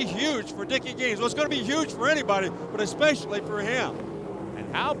this be huge for Dickie Gaines? Well, it's going to be huge for anybody, but especially for him.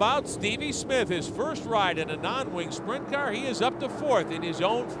 And how about Stevie Smith, his first ride in a non-wing sprint car? He is up to 4th in his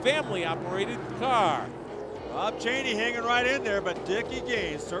own family-operated car. Bob Cheney hanging right in there, but Dickie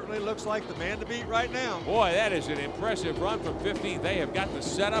Gaines certainly looks like the man to beat right now. Boy, that is an impressive run from 15th. They have got the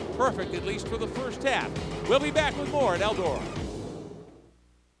setup perfect, at least for the first half. We'll be back with more at Eldora.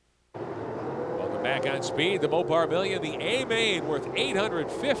 Back on speed, the Mopar Million, the A-Main worth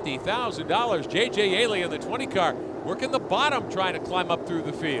 $850,000. J.J. Yaley in the 20 car working the bottom trying to climb up through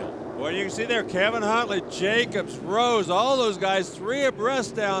the field. Well, you can see there Kevin Huntley, Jacobs, Rose, all those guys 3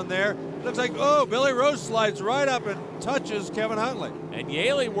 abreast down there. Looks like, oh, Billy Rose slides right up and touches Kevin Huntley. And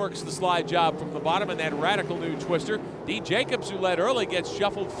Yaley works the slide job from the bottom in that radical new twister. Dean Jacobs, who led early, gets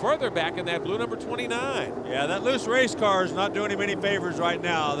shuffled further back in that blue number 29. Yeah, that loose race car is not doing him any favors right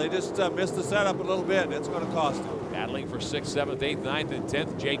now. They just missed the setup a little bit, and it's going to cost him. Battling for 6th, 7th, 8th, 9th, and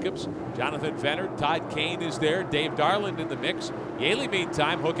 10th, Jacobs. Jonathan Venner, Todd Kane is there. Dave Darland in the mix. Yaley,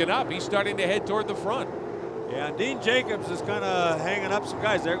 meantime, hooking up. He's starting to head toward the front. Yeah, and Dean Jacobs is kind of hanging up some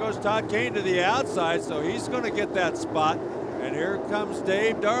guys. There goes Todd Kane to the outside, so he's going to get that spot. And here comes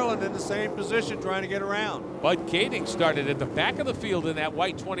Dave Darland in the same position trying to get around. Bud Kading started at the back of the field in that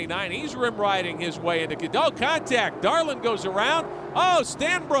white 29. He's rim riding his way into contact. Darland goes around. Oh,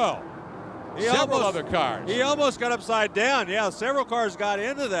 Stanbro. Several other cars. He almost got upside down. Yeah, several cars got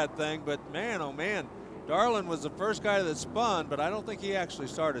into that thing, but man, oh man. Darland was the first guy that spun, but I don't think he actually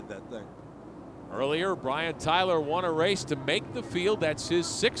started that thing. Earlier, Brian Tyler won a race to make the field. That's his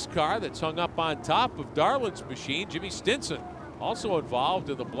 6th car that's hung up on top of Darland's machine. Jimmy Stinson also involved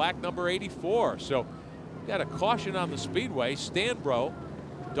in the black number 84. So got a caution on the speedway. Stanbro,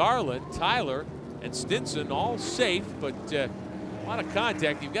 Darland, Tyler, and Stinson all safe, but a lot of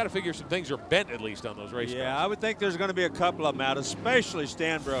contact. You've got to figure some things are bent at least on those race cars. Yeah, I would think there's going to be a couple of them out, especially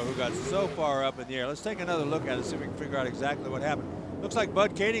Stanbro, who got so far up in the air. Let's take another look at it, see if we can figure out exactly what happened. Looks like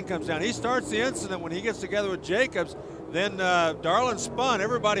Bud Kading comes down. He starts the incident when he gets together with Jacobs. Then Darland spun.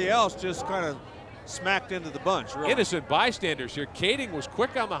 Everybody else just kind of smacked into the bunch. Really. Innocent bystanders here. Kading was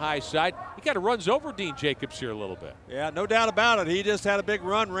quick on the high side. He kind of runs over Dean Jacobs here a little bit. Yeah, no doubt about it. He just had a big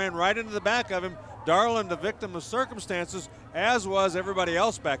run, ran right into the back of him. Darland, the victim of circumstances, as was everybody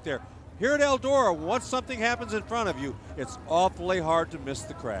else back there. Here at Eldora, once something happens in front of you, it's awfully hard to miss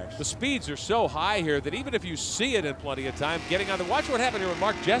the crash. The speeds are so high here that even if you see it in plenty of time, getting on the watch what happened here with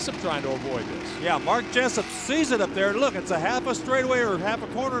Mark Jessup trying to avoid this. Yeah, Mark Jessup sees it up there. Look, it's a half a straightaway or half a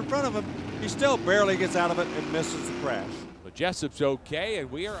corner in front of him. He still barely gets out of it and misses the crash. But Jessup's okay,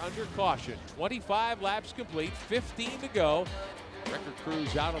 and we are under caution. 25 laps complete, 15 to go. Record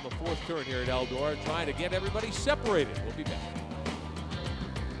crews out on the 4th turn here at Eldora, trying to get everybody separated. We'll be back.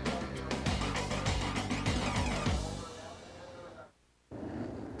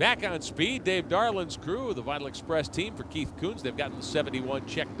 Back on speed, Dave Darland's crew, the Vital Express team for Keith Coons. They've gotten the 71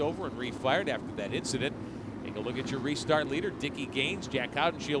 checked over and refired after that incident. Take a look at your restart leader, Dickie Gaines. Jack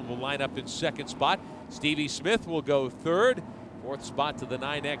Haudenschild will line up in 2nd spot. Stevie Smith will go 3rd. 4th spot to the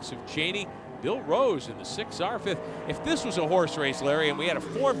 9X of Cheney. Bill Rose in the 6R 5th. If this was a horse race, Larry, and we had a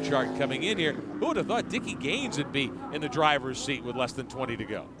form chart coming in here, who would have thought Dickie Gaines would be in the driver's seat with less than 20 to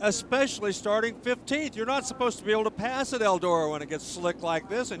go? Especially starting 15th. You're not supposed to be able to pass at Eldora when it gets slick like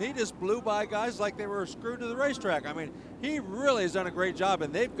this, and he just blew by guys like they were screwed to the racetrack. I mean, he really has done a great job,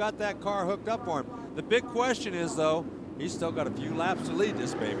 and they've got that car hooked up for him. The big question is, though, he's still got a few laps to lead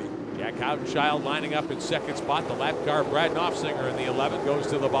this baby. Jack Haudenschild lining up in 2nd spot. The lap car, Brad Knopfsinger in the 11, goes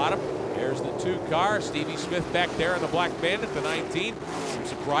to the bottom. There's the 2 car. Stevie Smith back there in the Black Bandit, the 19. Some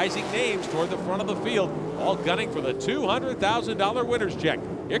surprising names toward the front of the field, all gunning for the $200,000 winner's check.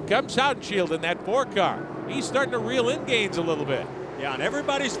 Here comes Haudenschild in that 4 car. He's starting to reel in gains a little bit. Yeah, and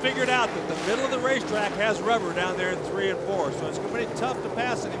everybody's figured out that the middle of the racetrack has rubber down there in 3 and 4, so it's going to be tough to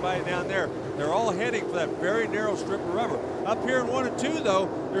pass anybody down there. They're all heading for that very narrow strip of rubber. Up here in 1 and 2, though,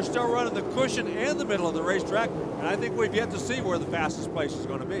 they're still running the cushion and the middle of the racetrack, and I think we've yet to see where the fastest place is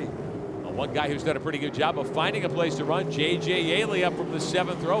going to be. Well, one guy who's done a pretty good job of finding a place to run, J.J. Yaley up from the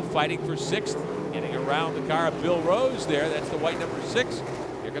 7th row, fighting for 6th, getting around the car of Bill Rose there. That's the white number 6.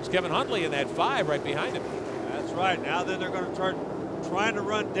 Here comes Kevin Huntley in that 5 right behind him. That's right. Now then they're going to start trying to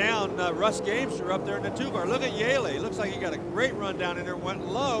run down Russ Gamester up there in the 2 car. Look at Yaley. Looks like he got a great run down in there. Went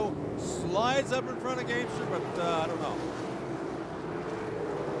low, slides up in front of Gamester, but I don't know.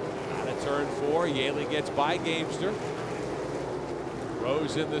 Out of turn 4, Yaley gets by Gamester.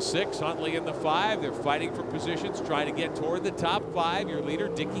 Rose in the 6, Huntley in the 5. They're fighting for positions, trying to get toward the top 5. Your leader,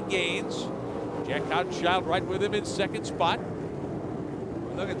 Dickie Gaines. Jack Haudenschild right with him in 2nd spot.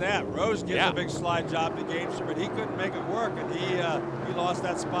 Look at that. Rose gives a big slide job to Gamester, but he couldn't make it work, and he lost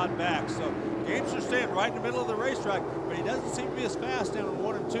that spot back. So Gamester staying right in the middle of the racetrack, but he doesn't seem to be as fast down in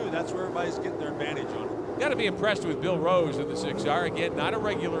 1 and 2. That's where everybody's getting their advantage on him. Got to be impressed with Bill Rose in the 6R. Again, not a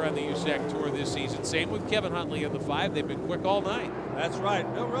regular on the USAC Tour this season. Same with Kevin Huntley in the 5. They've been quick all night. That's right.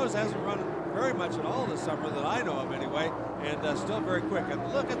 Bill Rose hasn't run very much at all this summer that I know of anyway, and still very quick.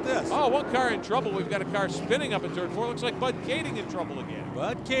 And look at this. Oh, one car in trouble. We've got a car spinning up in turn 4. Looks like Bud Kading in trouble again.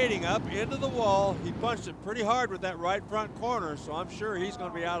 Bud Kading up into the wall. He punched it pretty hard with that right front corner, so I'm sure he's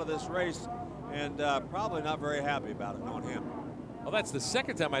going to be out of this race, and probably not very happy about it, knowing him. Well, that's the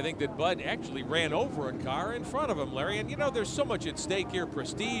 2nd time I think that Bud actually ran over a car in front of him, Larry. And you know, there's so much at stake here: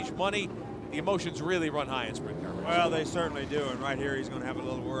 prestige, money. The emotions really run high in sprint car racing. Well, they certainly do, and right here he's going to have a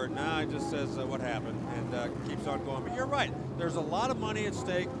little word. Now he just says what happened and keeps on going. But you're right. There's a lot of money at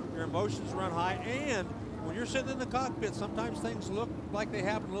stake. Your emotions run high, and when you're sitting in the cockpit, sometimes things look like they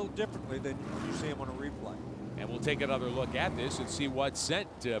happen a little differently than you see them on a replay. And we'll take another look at this and see what sent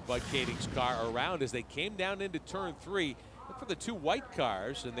Bud Kading's car around as they came down into turn 3. Look for the 2 white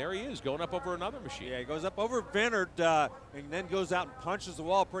cars, and there he is going up over another machine. Yeah, he goes up over Vennard and then goes out and punches the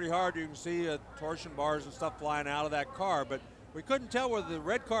wall pretty hard. You can see torsion bars and stuff flying out of that car, but we couldn't tell whether the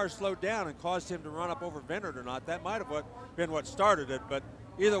red car slowed down and caused him to run up over Vennard or not. That might have been what started it, but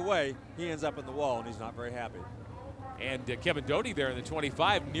either way, he ends up in the wall, and he's not very happy. And Kevin Doty there in the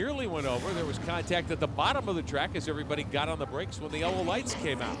 25 nearly went over. There was contact at the bottom of the track as everybody got on the brakes when the yellow lights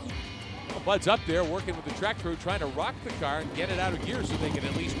came out. Well, Bud's up there working with the track crew, trying to rock the car and get it out of gear so they can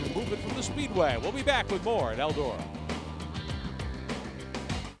at least remove it from the speedway. We'll be back with more at Eldora.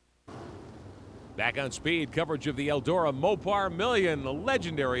 Back on speed, coverage of the Eldora MOPAR Million, the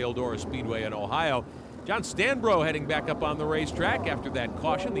legendary Eldora Speedway in Ohio. John Stanbro heading back up on the racetrack after that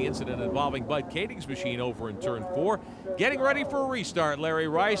caution, the incident involving Bud Kading's machine over in turn 4. Getting ready for a restart, Larry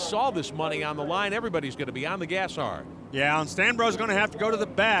Rice. All this money on the line. Everybody's going to be on the gas hard. Yeah, and Stanbro's going to have to go to the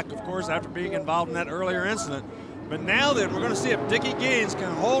back, of course, after being involved in that earlier incident. But now then, we're going to see if Dickie Gaines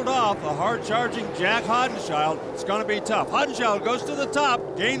can hold off a hard-charging Jack Haudenschild. It's going to be tough. Haudenschild goes to the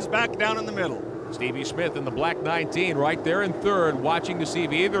top, Gaines back down in the middle. Stevie Smith in the black 19 right there in 3rd, watching to see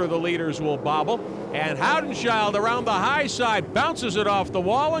if either of the leaders will bobble. And Haudenschild around the high side bounces it off the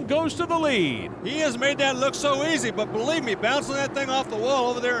wall and goes to the lead. He has made that look so easy, but believe me, bouncing that thing off the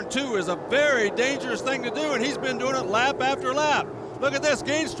wall over there in 2 is a very dangerous thing to do, and he's been doing it lap after lap. Look at this.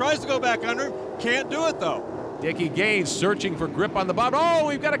 Gaines tries to go back under him. Can't do it, though. Dickie Gaines searching for grip on the bottom. Oh,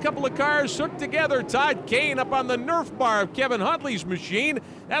 we've got a couple of cars hooked together. Todd Kane up on the Nerf bar of Kevin Huntley's machine.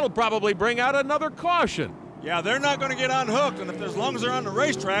 That'll probably bring out another caution. Yeah, they're not going to get unhooked, and as long as they're on the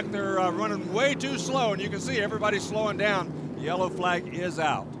racetrack, they're running way too slow, and you can see everybody's slowing down. The yellow flag is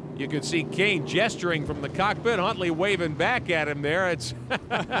out. You can see Kane gesturing from the cockpit, Huntley waving back at him there. It's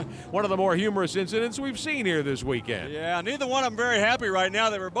one of the more humorous incidents we've seen here this weekend. Yeah, neither one of them very happy right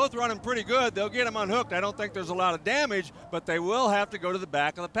now. They were both running pretty good. They'll get them unhooked. I don't think there's a lot of damage, but they will have to go to the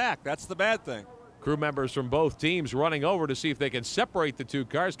back of the pack. That's the bad thing. Crew members from both teams running over to see if they can separate the 2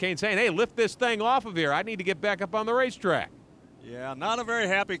 cars. Kane saying, hey, lift this thing off of here. I need to get back up on the racetrack. Yeah, not a very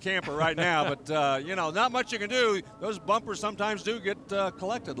happy camper right now, but, you know, not much you can do. Those bumpers sometimes do get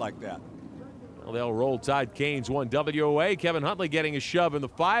collected like that. Well, they'll roll Todd Kane's 1W away. Kevin Huntley getting a shove in the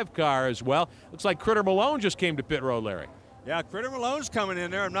 5 car as well. Looks like Critter Malone just came to pit road, Larry. Yeah, Critter Malone's coming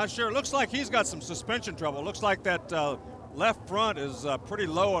in there. I'm not sure. It looks like he's got some suspension trouble. Looks like that left front is pretty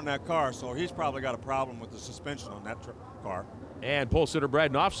low on that car, so he's probably got a problem with the suspension on that car. And pole sitter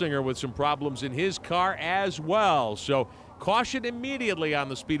Brad Knopfsinger with some problems in his car as well. So caution immediately on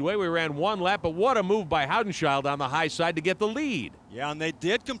the speedway. We ran 1 lap, but what a move by Haudenschild on the high side to get the lead. Yeah, and they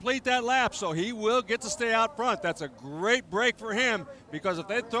did complete that lap, so he will get to stay out front. That's a great break for him, because if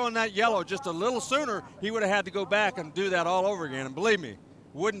they'd thrown that yellow just a little sooner, he would have had to go back and do that all over again. And believe me,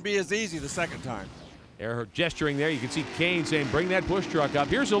 wouldn't be as easy the second time. They're gesturing there. You can see Kane saying, bring that push truck up.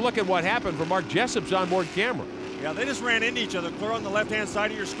 Here's a look at what happened from Mark Jessup's onboard camera. Yeah, they just ran into each other. Clear on the left-hand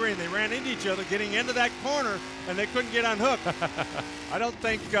side of your screen. They ran into each other, getting into that corner, and they couldn't get unhooked. I don't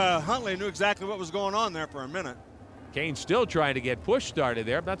think Huntley knew exactly what was going on there for a minute. Kane's still trying to get push started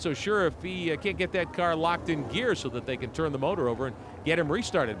there. I'm not so sure if he can't get that car locked in gear so that they can turn the motor over and get him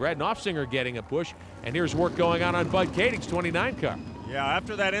restarted. Brad Knopfsinger getting a push, and here's work going on Bud Kating's 29 car. Yeah,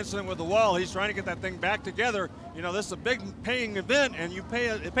 after that incident with the wall, he's trying to get that thing back together. You know, this is a big paying event, and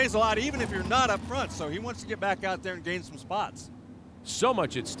it pays a lot even if you're not up front, so he wants to get back out there and gain some spots. So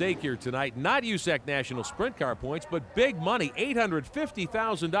much at stake here tonight. Not USAC National Sprint Car points, but big money.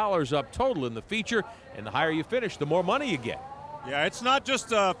 $850,000 up total in the feature, and the higher you finish, the more money you get. Yeah, it's not just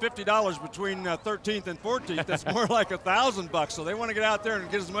 $50 between 13th and 14th. That's more like $1,000 bucks. So they want to get out there and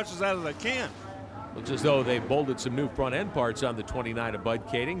get as much as that as they can. Looks as though they've bolted some new front end parts on the 29 of Bud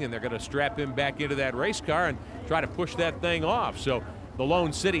Kating, and they're going to strap him back into that race car and try to push that thing off. So the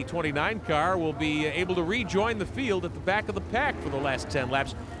Lone City 29 car will be able to rejoin the field at the back of the pack for the last 10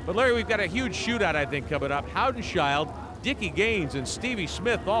 laps. But Larry, we've got a huge shootout, I think, coming up. Haudenschild, Dickie Gaines, and Stevie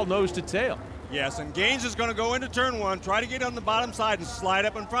Smith all nose to tail. Yes, and Gaines is going to go into turn one, try to get on the bottom side and slide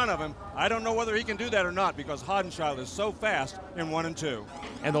up in front of him. I don't know whether he can do that or not, because Haudenschild is so fast in 1 and 2.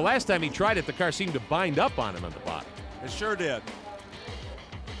 And the last time he tried it, the car seemed to bind up on him at the bottom. It sure did.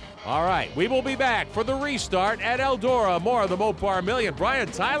 All right, we will be back for the restart at Eldora. More of the MOPAR Million. Brian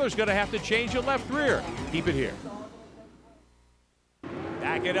Tyler's going to have to change the left rear. Keep it here.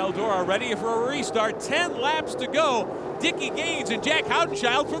 Back at Eldora, ready for a restart. 10 laps to go. Dickie Gaines and Jack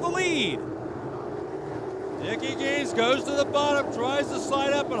Haudenschild for the lead. Dickie Gaines goes to the bottom, tries to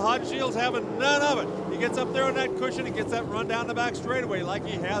slide up, but Haudensschild's having none of it. He gets up there on that cushion and gets that run down the back straightaway like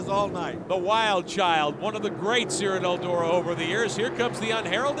he has all night. The Wild Child, one of the greats here at Eldora over the years. Here comes the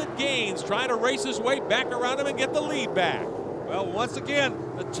unheralded Gaines trying to race his way back around him and get the lead back. Well, once again,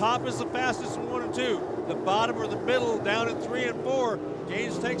 the top is the fastest in 1 and 2. The bottom or the middle down at 3 and 4.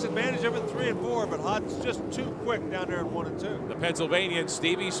 Gaines takes advantage of it 3 and 4, but Hod's just too quick down there in 1 and 2. The Pennsylvanian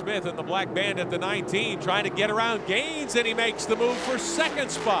Stevie Smith in the black band at the 19 trying to get around Gaines, and he makes the move for second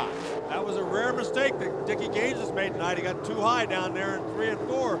spot. That was a rare mistake that Dickie Gaines has made tonight. He got too high down there in 3 and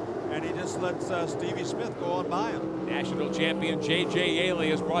 4, and he just lets Stevie Smith go on by him. National champion J.J.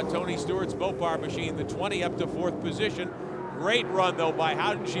 Yaley has brought Tony Stewart's Mopar machine, the 20, up to 4th position. Great run, though, by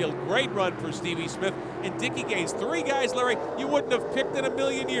Haudenschild. Great run for Stevie Smith and Dickie Gaines. 3 guys, Larry, you wouldn't have picked in a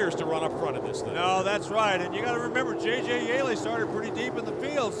million years to run up front of this thing. No, that's right. And you got to remember, J.J. Yaley started pretty deep in the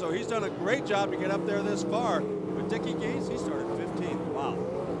field, so he's done a great job to get up there this far. But Dickie Gaines, he started 15th. Wow.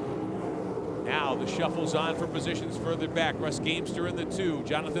 Now the shuffle's on for positions further back. Russ Gamester in the 2,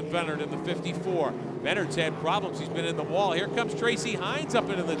 Jonathan Vennert in the 54. Vennert's had problems. He's been in the wall. Here comes Tracy Hines up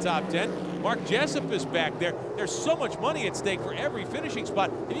into the top 10. Mark Jessup is back there. There's so much money at stake for every finishing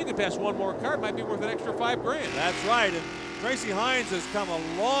spot. If you can pass one more car, it might be worth an extra $5 grand. That's right. And Tracy Hines has come a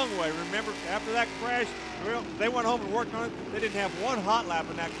long way. Remember, after that crash, they went home and worked on it. They didn't have one hot lap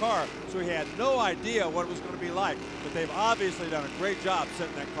in that car, so he had no idea what it was going to be like. But they've obviously done a great job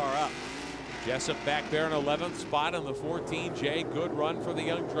setting that car up. Jessup back there in 11th spot on the 14J. Good run for the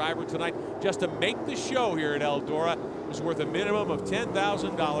young driver tonight. Just to make the show here at Eldora was worth a minimum of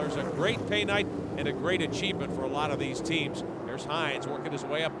 $10,000. A great pay night and a great achievement for a lot of these teams. There's Hines working his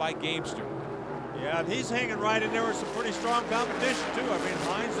way up by Gamester. Yeah, and he's hanging right in there with some pretty strong competition, too. I mean,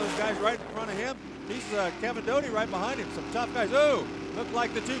 Hines, those guys right in front of him. He's Kevin Doty right behind him. Some tough guys. Oh, looked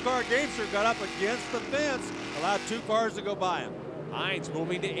like the 2-car Gamester got up against the fence, allowed 2 cars to go by him. Hines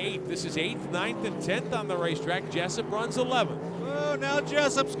moving to 8th. This is 8th, 9th, and 10th on the racetrack. Jessup runs 11th. Oh, now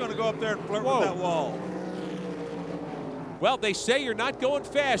Jessup's going to go up there and flirt with that wall. Well, they say you're not going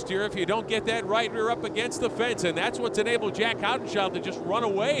fast here if you don't get that right rear up against the fence, and that's what's enabled Jack Haudenschild to just run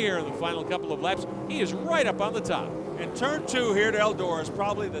away here in the final couple of laps. He is right up on the top. And turn 2 here to Eldora is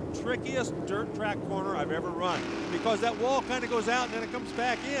probably the trickiest dirt track corner I've ever run, because that wall kind of goes out and then it comes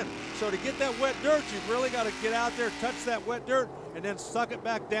back in. So to get that wet dirt, you've really got to get out there, touch that wet dirt, and then suck it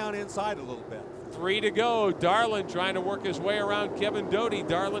back down inside a little bit. 3 to go. Darland trying to work his way around Kevin Doty.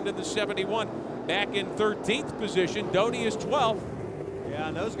 Darland in the 71, back in 13th position. Doty is 12th. Yeah,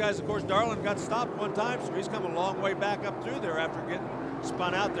 and those guys, of course, Darland got stopped one time, so he's come a long way back up through there after getting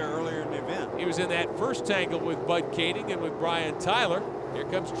spun out there earlier in the event. He was in that first tangle with Bud Kating and with Brian Tyler. Here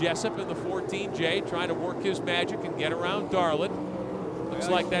comes Jessup in the 14J trying to work his magic and get around Darland. Look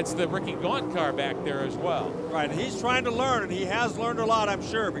Looks like that's the Ricky Gaunt car back there as well. Right, and he's trying to learn, and he has learned a lot, I'm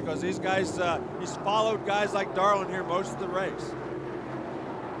sure, because these guys, he's followed guys like Darlin here most of the race.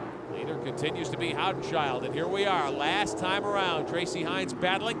 Leader continues to be Houdenchild, and here we are, last time around. Tracy Hines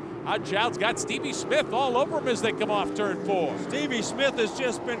battling. Houdenchild's got Stevie Smith all over him as they come off turn 4. Stevie Smith has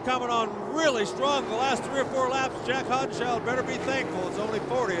just been coming on really strong the last 3 or 4 laps. Jack Houdenchild better be thankful it's only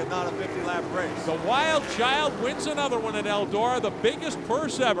 40 and not a 50-lap race. The Wild Child wins another one at Eldora, the biggest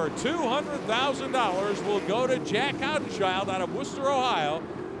purse ever. $200,000 will go to Jack Houdenchild out of Worcester, Ohio.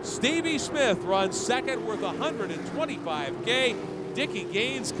 Stevie Smith runs second, worth $125K. Dickie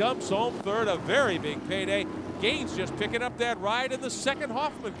Gaines comes home third, a very big payday. Gaines just picking up that ride in the second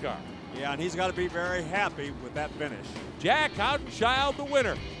Hoffman car. Yeah, and he's got to be very happy with that finish. Jack Houdenchild, the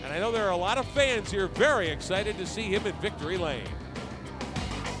winner. And I know there are a lot of fans here very excited to see him in victory lane.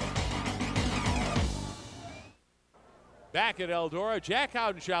 Back at Eldora, Jack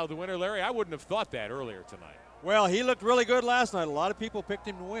Houdenchild, the winner. Larry, I wouldn't have thought that earlier tonight. Well, he looked really good last night. A lot of people picked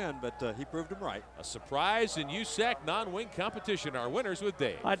him to win, but he proved him right. A surprise in USAC non-wing competition. Our winners with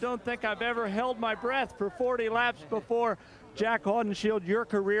Dave. I don't think I've ever held my breath for 40 laps before. Jack Houdenchild, your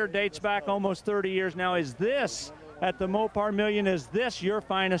career dates back almost 30 years now. Is this, at the MOPAR Million, is this your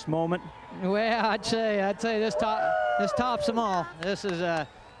finest moment? Well, I'd say this tops them all. This is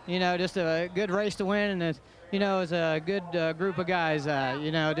just a good race to win, and it's a good group of guys.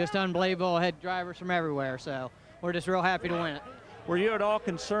 Just unbelievable. Had drivers from everywhere, so we're just real happy to win it. Were you at all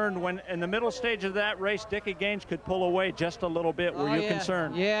concerned when in the middle stage of that race, Dickie Gaines could pull away just a little bit? Were you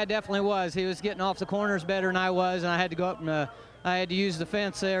concerned? Yeah, definitely was. He was getting off the corners better than I was, and I had to go up and I had to use the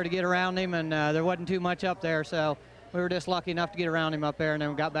fence there to get around him, and there wasn't too much up there, so we were just lucky enough to get around him up there, and then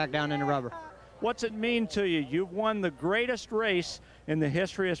we got back down into rubber. What's it mean to you? You've won the greatest race in the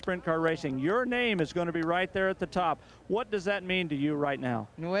history of sprint car racing. Your name is going to be right there at the top. What does that mean to you right now?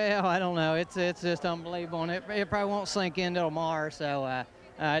 Well, I don't know. It's just unbelievable, and it probably won't sink in till tomorrow. So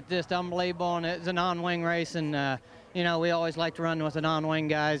it's just unbelievable, and it's a non-wing race, and we always like to run with the non-wing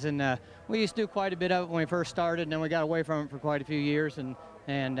guys, and we used to do quite a bit of it when we first started, and then we got away from it for quite a few years, and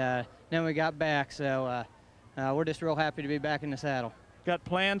then we got back. So we're just real happy to be back in the saddle. Got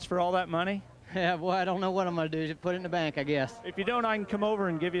plans for all that money? Yeah, well, I don't know what I'm going to do. Just put it in the bank, I guess. If you don't, I can come over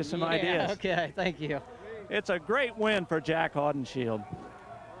and give you some ideas. Okay, thank you. It's a great win for Jack Houdenchild.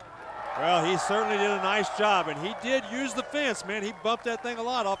 Well, he certainly did a nice job, and he did use the fence, man. He bumped that thing a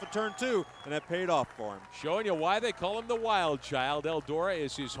lot off of turn 2, and that paid off for him. Showing you why they call him the Wild Child. Eldora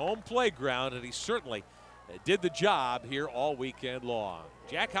is his home playground, and he certainly did the job here all weekend long.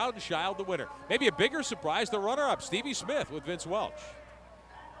 Jack Houdenchild, the winner. Maybe a bigger surprise, the runner-up, Stevie Smith with Vince Welch.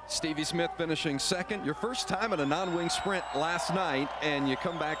 Stevie Smith finishing second. Your first time in a non-wing sprint last night, and you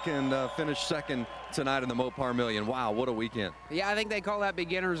come back and finish second tonight in the MOPAR Million. Wow, what a weekend. Yeah, I think they call that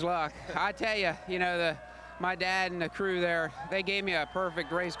beginner's luck. I tell you, my dad and the crew there, they gave me a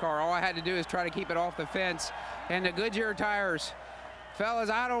perfect race car. All I had to do is try to keep it off the fence. And the Goodyear tires, fellas,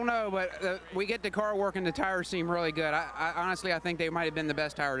 I don't know, but we get the car working, the tires seem really good. I honestly, I think they might have been the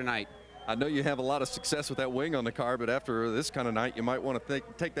best tire tonight. I know you have a lot of success with that wing on the car, but after this kind of night, you might want to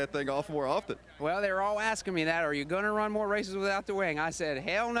take that thing off more often. Well, they were all asking me that. Are you going to run more races without the wing? I said,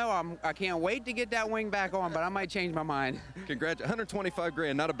 hell no. I can't wait to get that wing back on, but I might change my mind. Congratulations.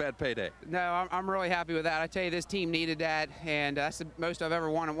 $125,000, not a bad payday. No, I'm really happy with that. I tell you, this team needed that, and that's the most I've ever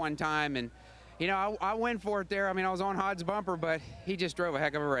won at one time. And I went for it there. I mean, I was on Hod's bumper, but he just drove a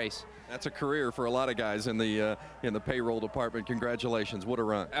heck of a race. That's a career for a lot of guys in the payroll department. Congratulations, what a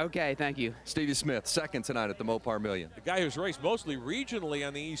run. Okay, thank you. Stevie Smith, second tonight at the MOPAR Million. The guy who's raced mostly regionally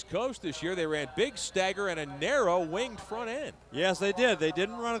on the East Coast this year, they ran big stagger and a narrow winged front end. Yes, they did. They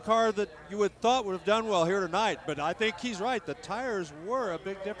didn't run a car that you would thought would have done well here tonight, but I think he's right. The tires were a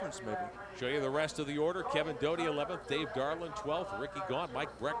big difference, maybe. Show you the rest of the order. Kevin Doty 11th, Dave Darlin 12th, Ricky Gaunt,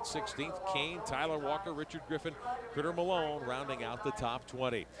 Mike Brecht 16th, Kane, Tyler Walker, Richard Griffin, Critter Malone rounding out the top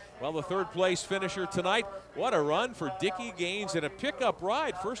 20. Well, the third place finisher tonight, what a run for Dickie Gaines in a pickup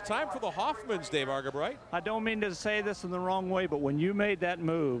ride. First time for the Hoffmans, Dave Argabright. I don't mean to say this in the wrong way, but when you made that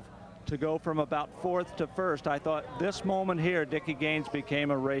move to go from about fourth to first, I thought this moment here, Dickie Gaines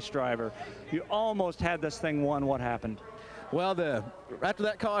became a race driver. You almost had this thing won. What happened? Well, after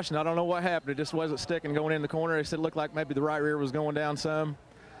that caution, I don't know what happened. It just wasn't sticking going in the corner. It looked like maybe the right rear was going down some.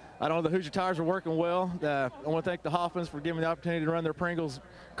 I don't know, the Hoosier tires were working well. I want to thank the Hoffmans for giving me the opportunity to run their Pringles,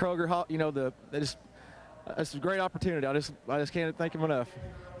 Kroger, it's a great opportunity. I just can't thank them enough.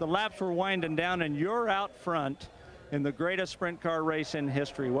 The laps were winding down, and you're out front in the greatest sprint car race in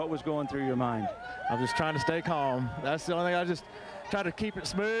history. What was going through your mind? I'm just trying to stay calm. That's the only thing. I just try to keep it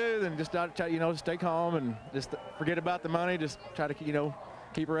smooth and just try, stay calm and just forget about the money. Just try to,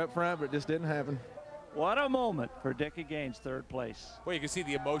 keep her up front, but it just didn't happen. What a moment for Dickie Gaines, third place. Well, you can see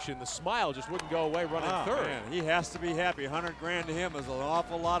the emotion. The smile just wouldn't go away running third. Man, he has to be happy. 100 grand to him is an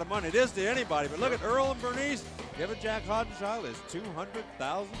awful lot of money. It is to anybody, but look at Earl and Bernice giving Jack Hodenschild his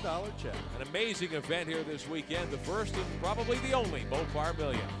 $200,000 check. An amazing event here this weekend, the first and probably the only MOPAR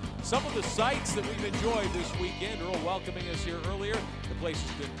Million. Some of the sights that we've enjoyed this weekend, Earl welcoming us here earlier. The place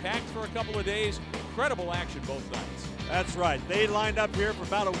has been packed for a couple of days. Incredible action both nights. That's right. They lined up here for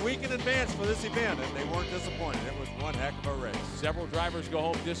about a week in advance for this event, and they weren't disappointed. It was one heck of a race. Several drivers go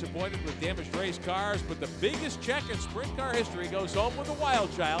home disappointed with damaged race cars, but the biggest check in sprint car history goes home with the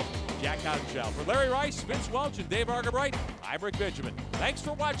wild child, Jack Hodenschild. For Larry Rice, Vince Welch, and Dave Argabright, I'm Rick Benjamin. Thanks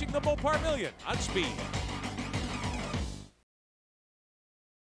for watching the MOPAR Million on Speed.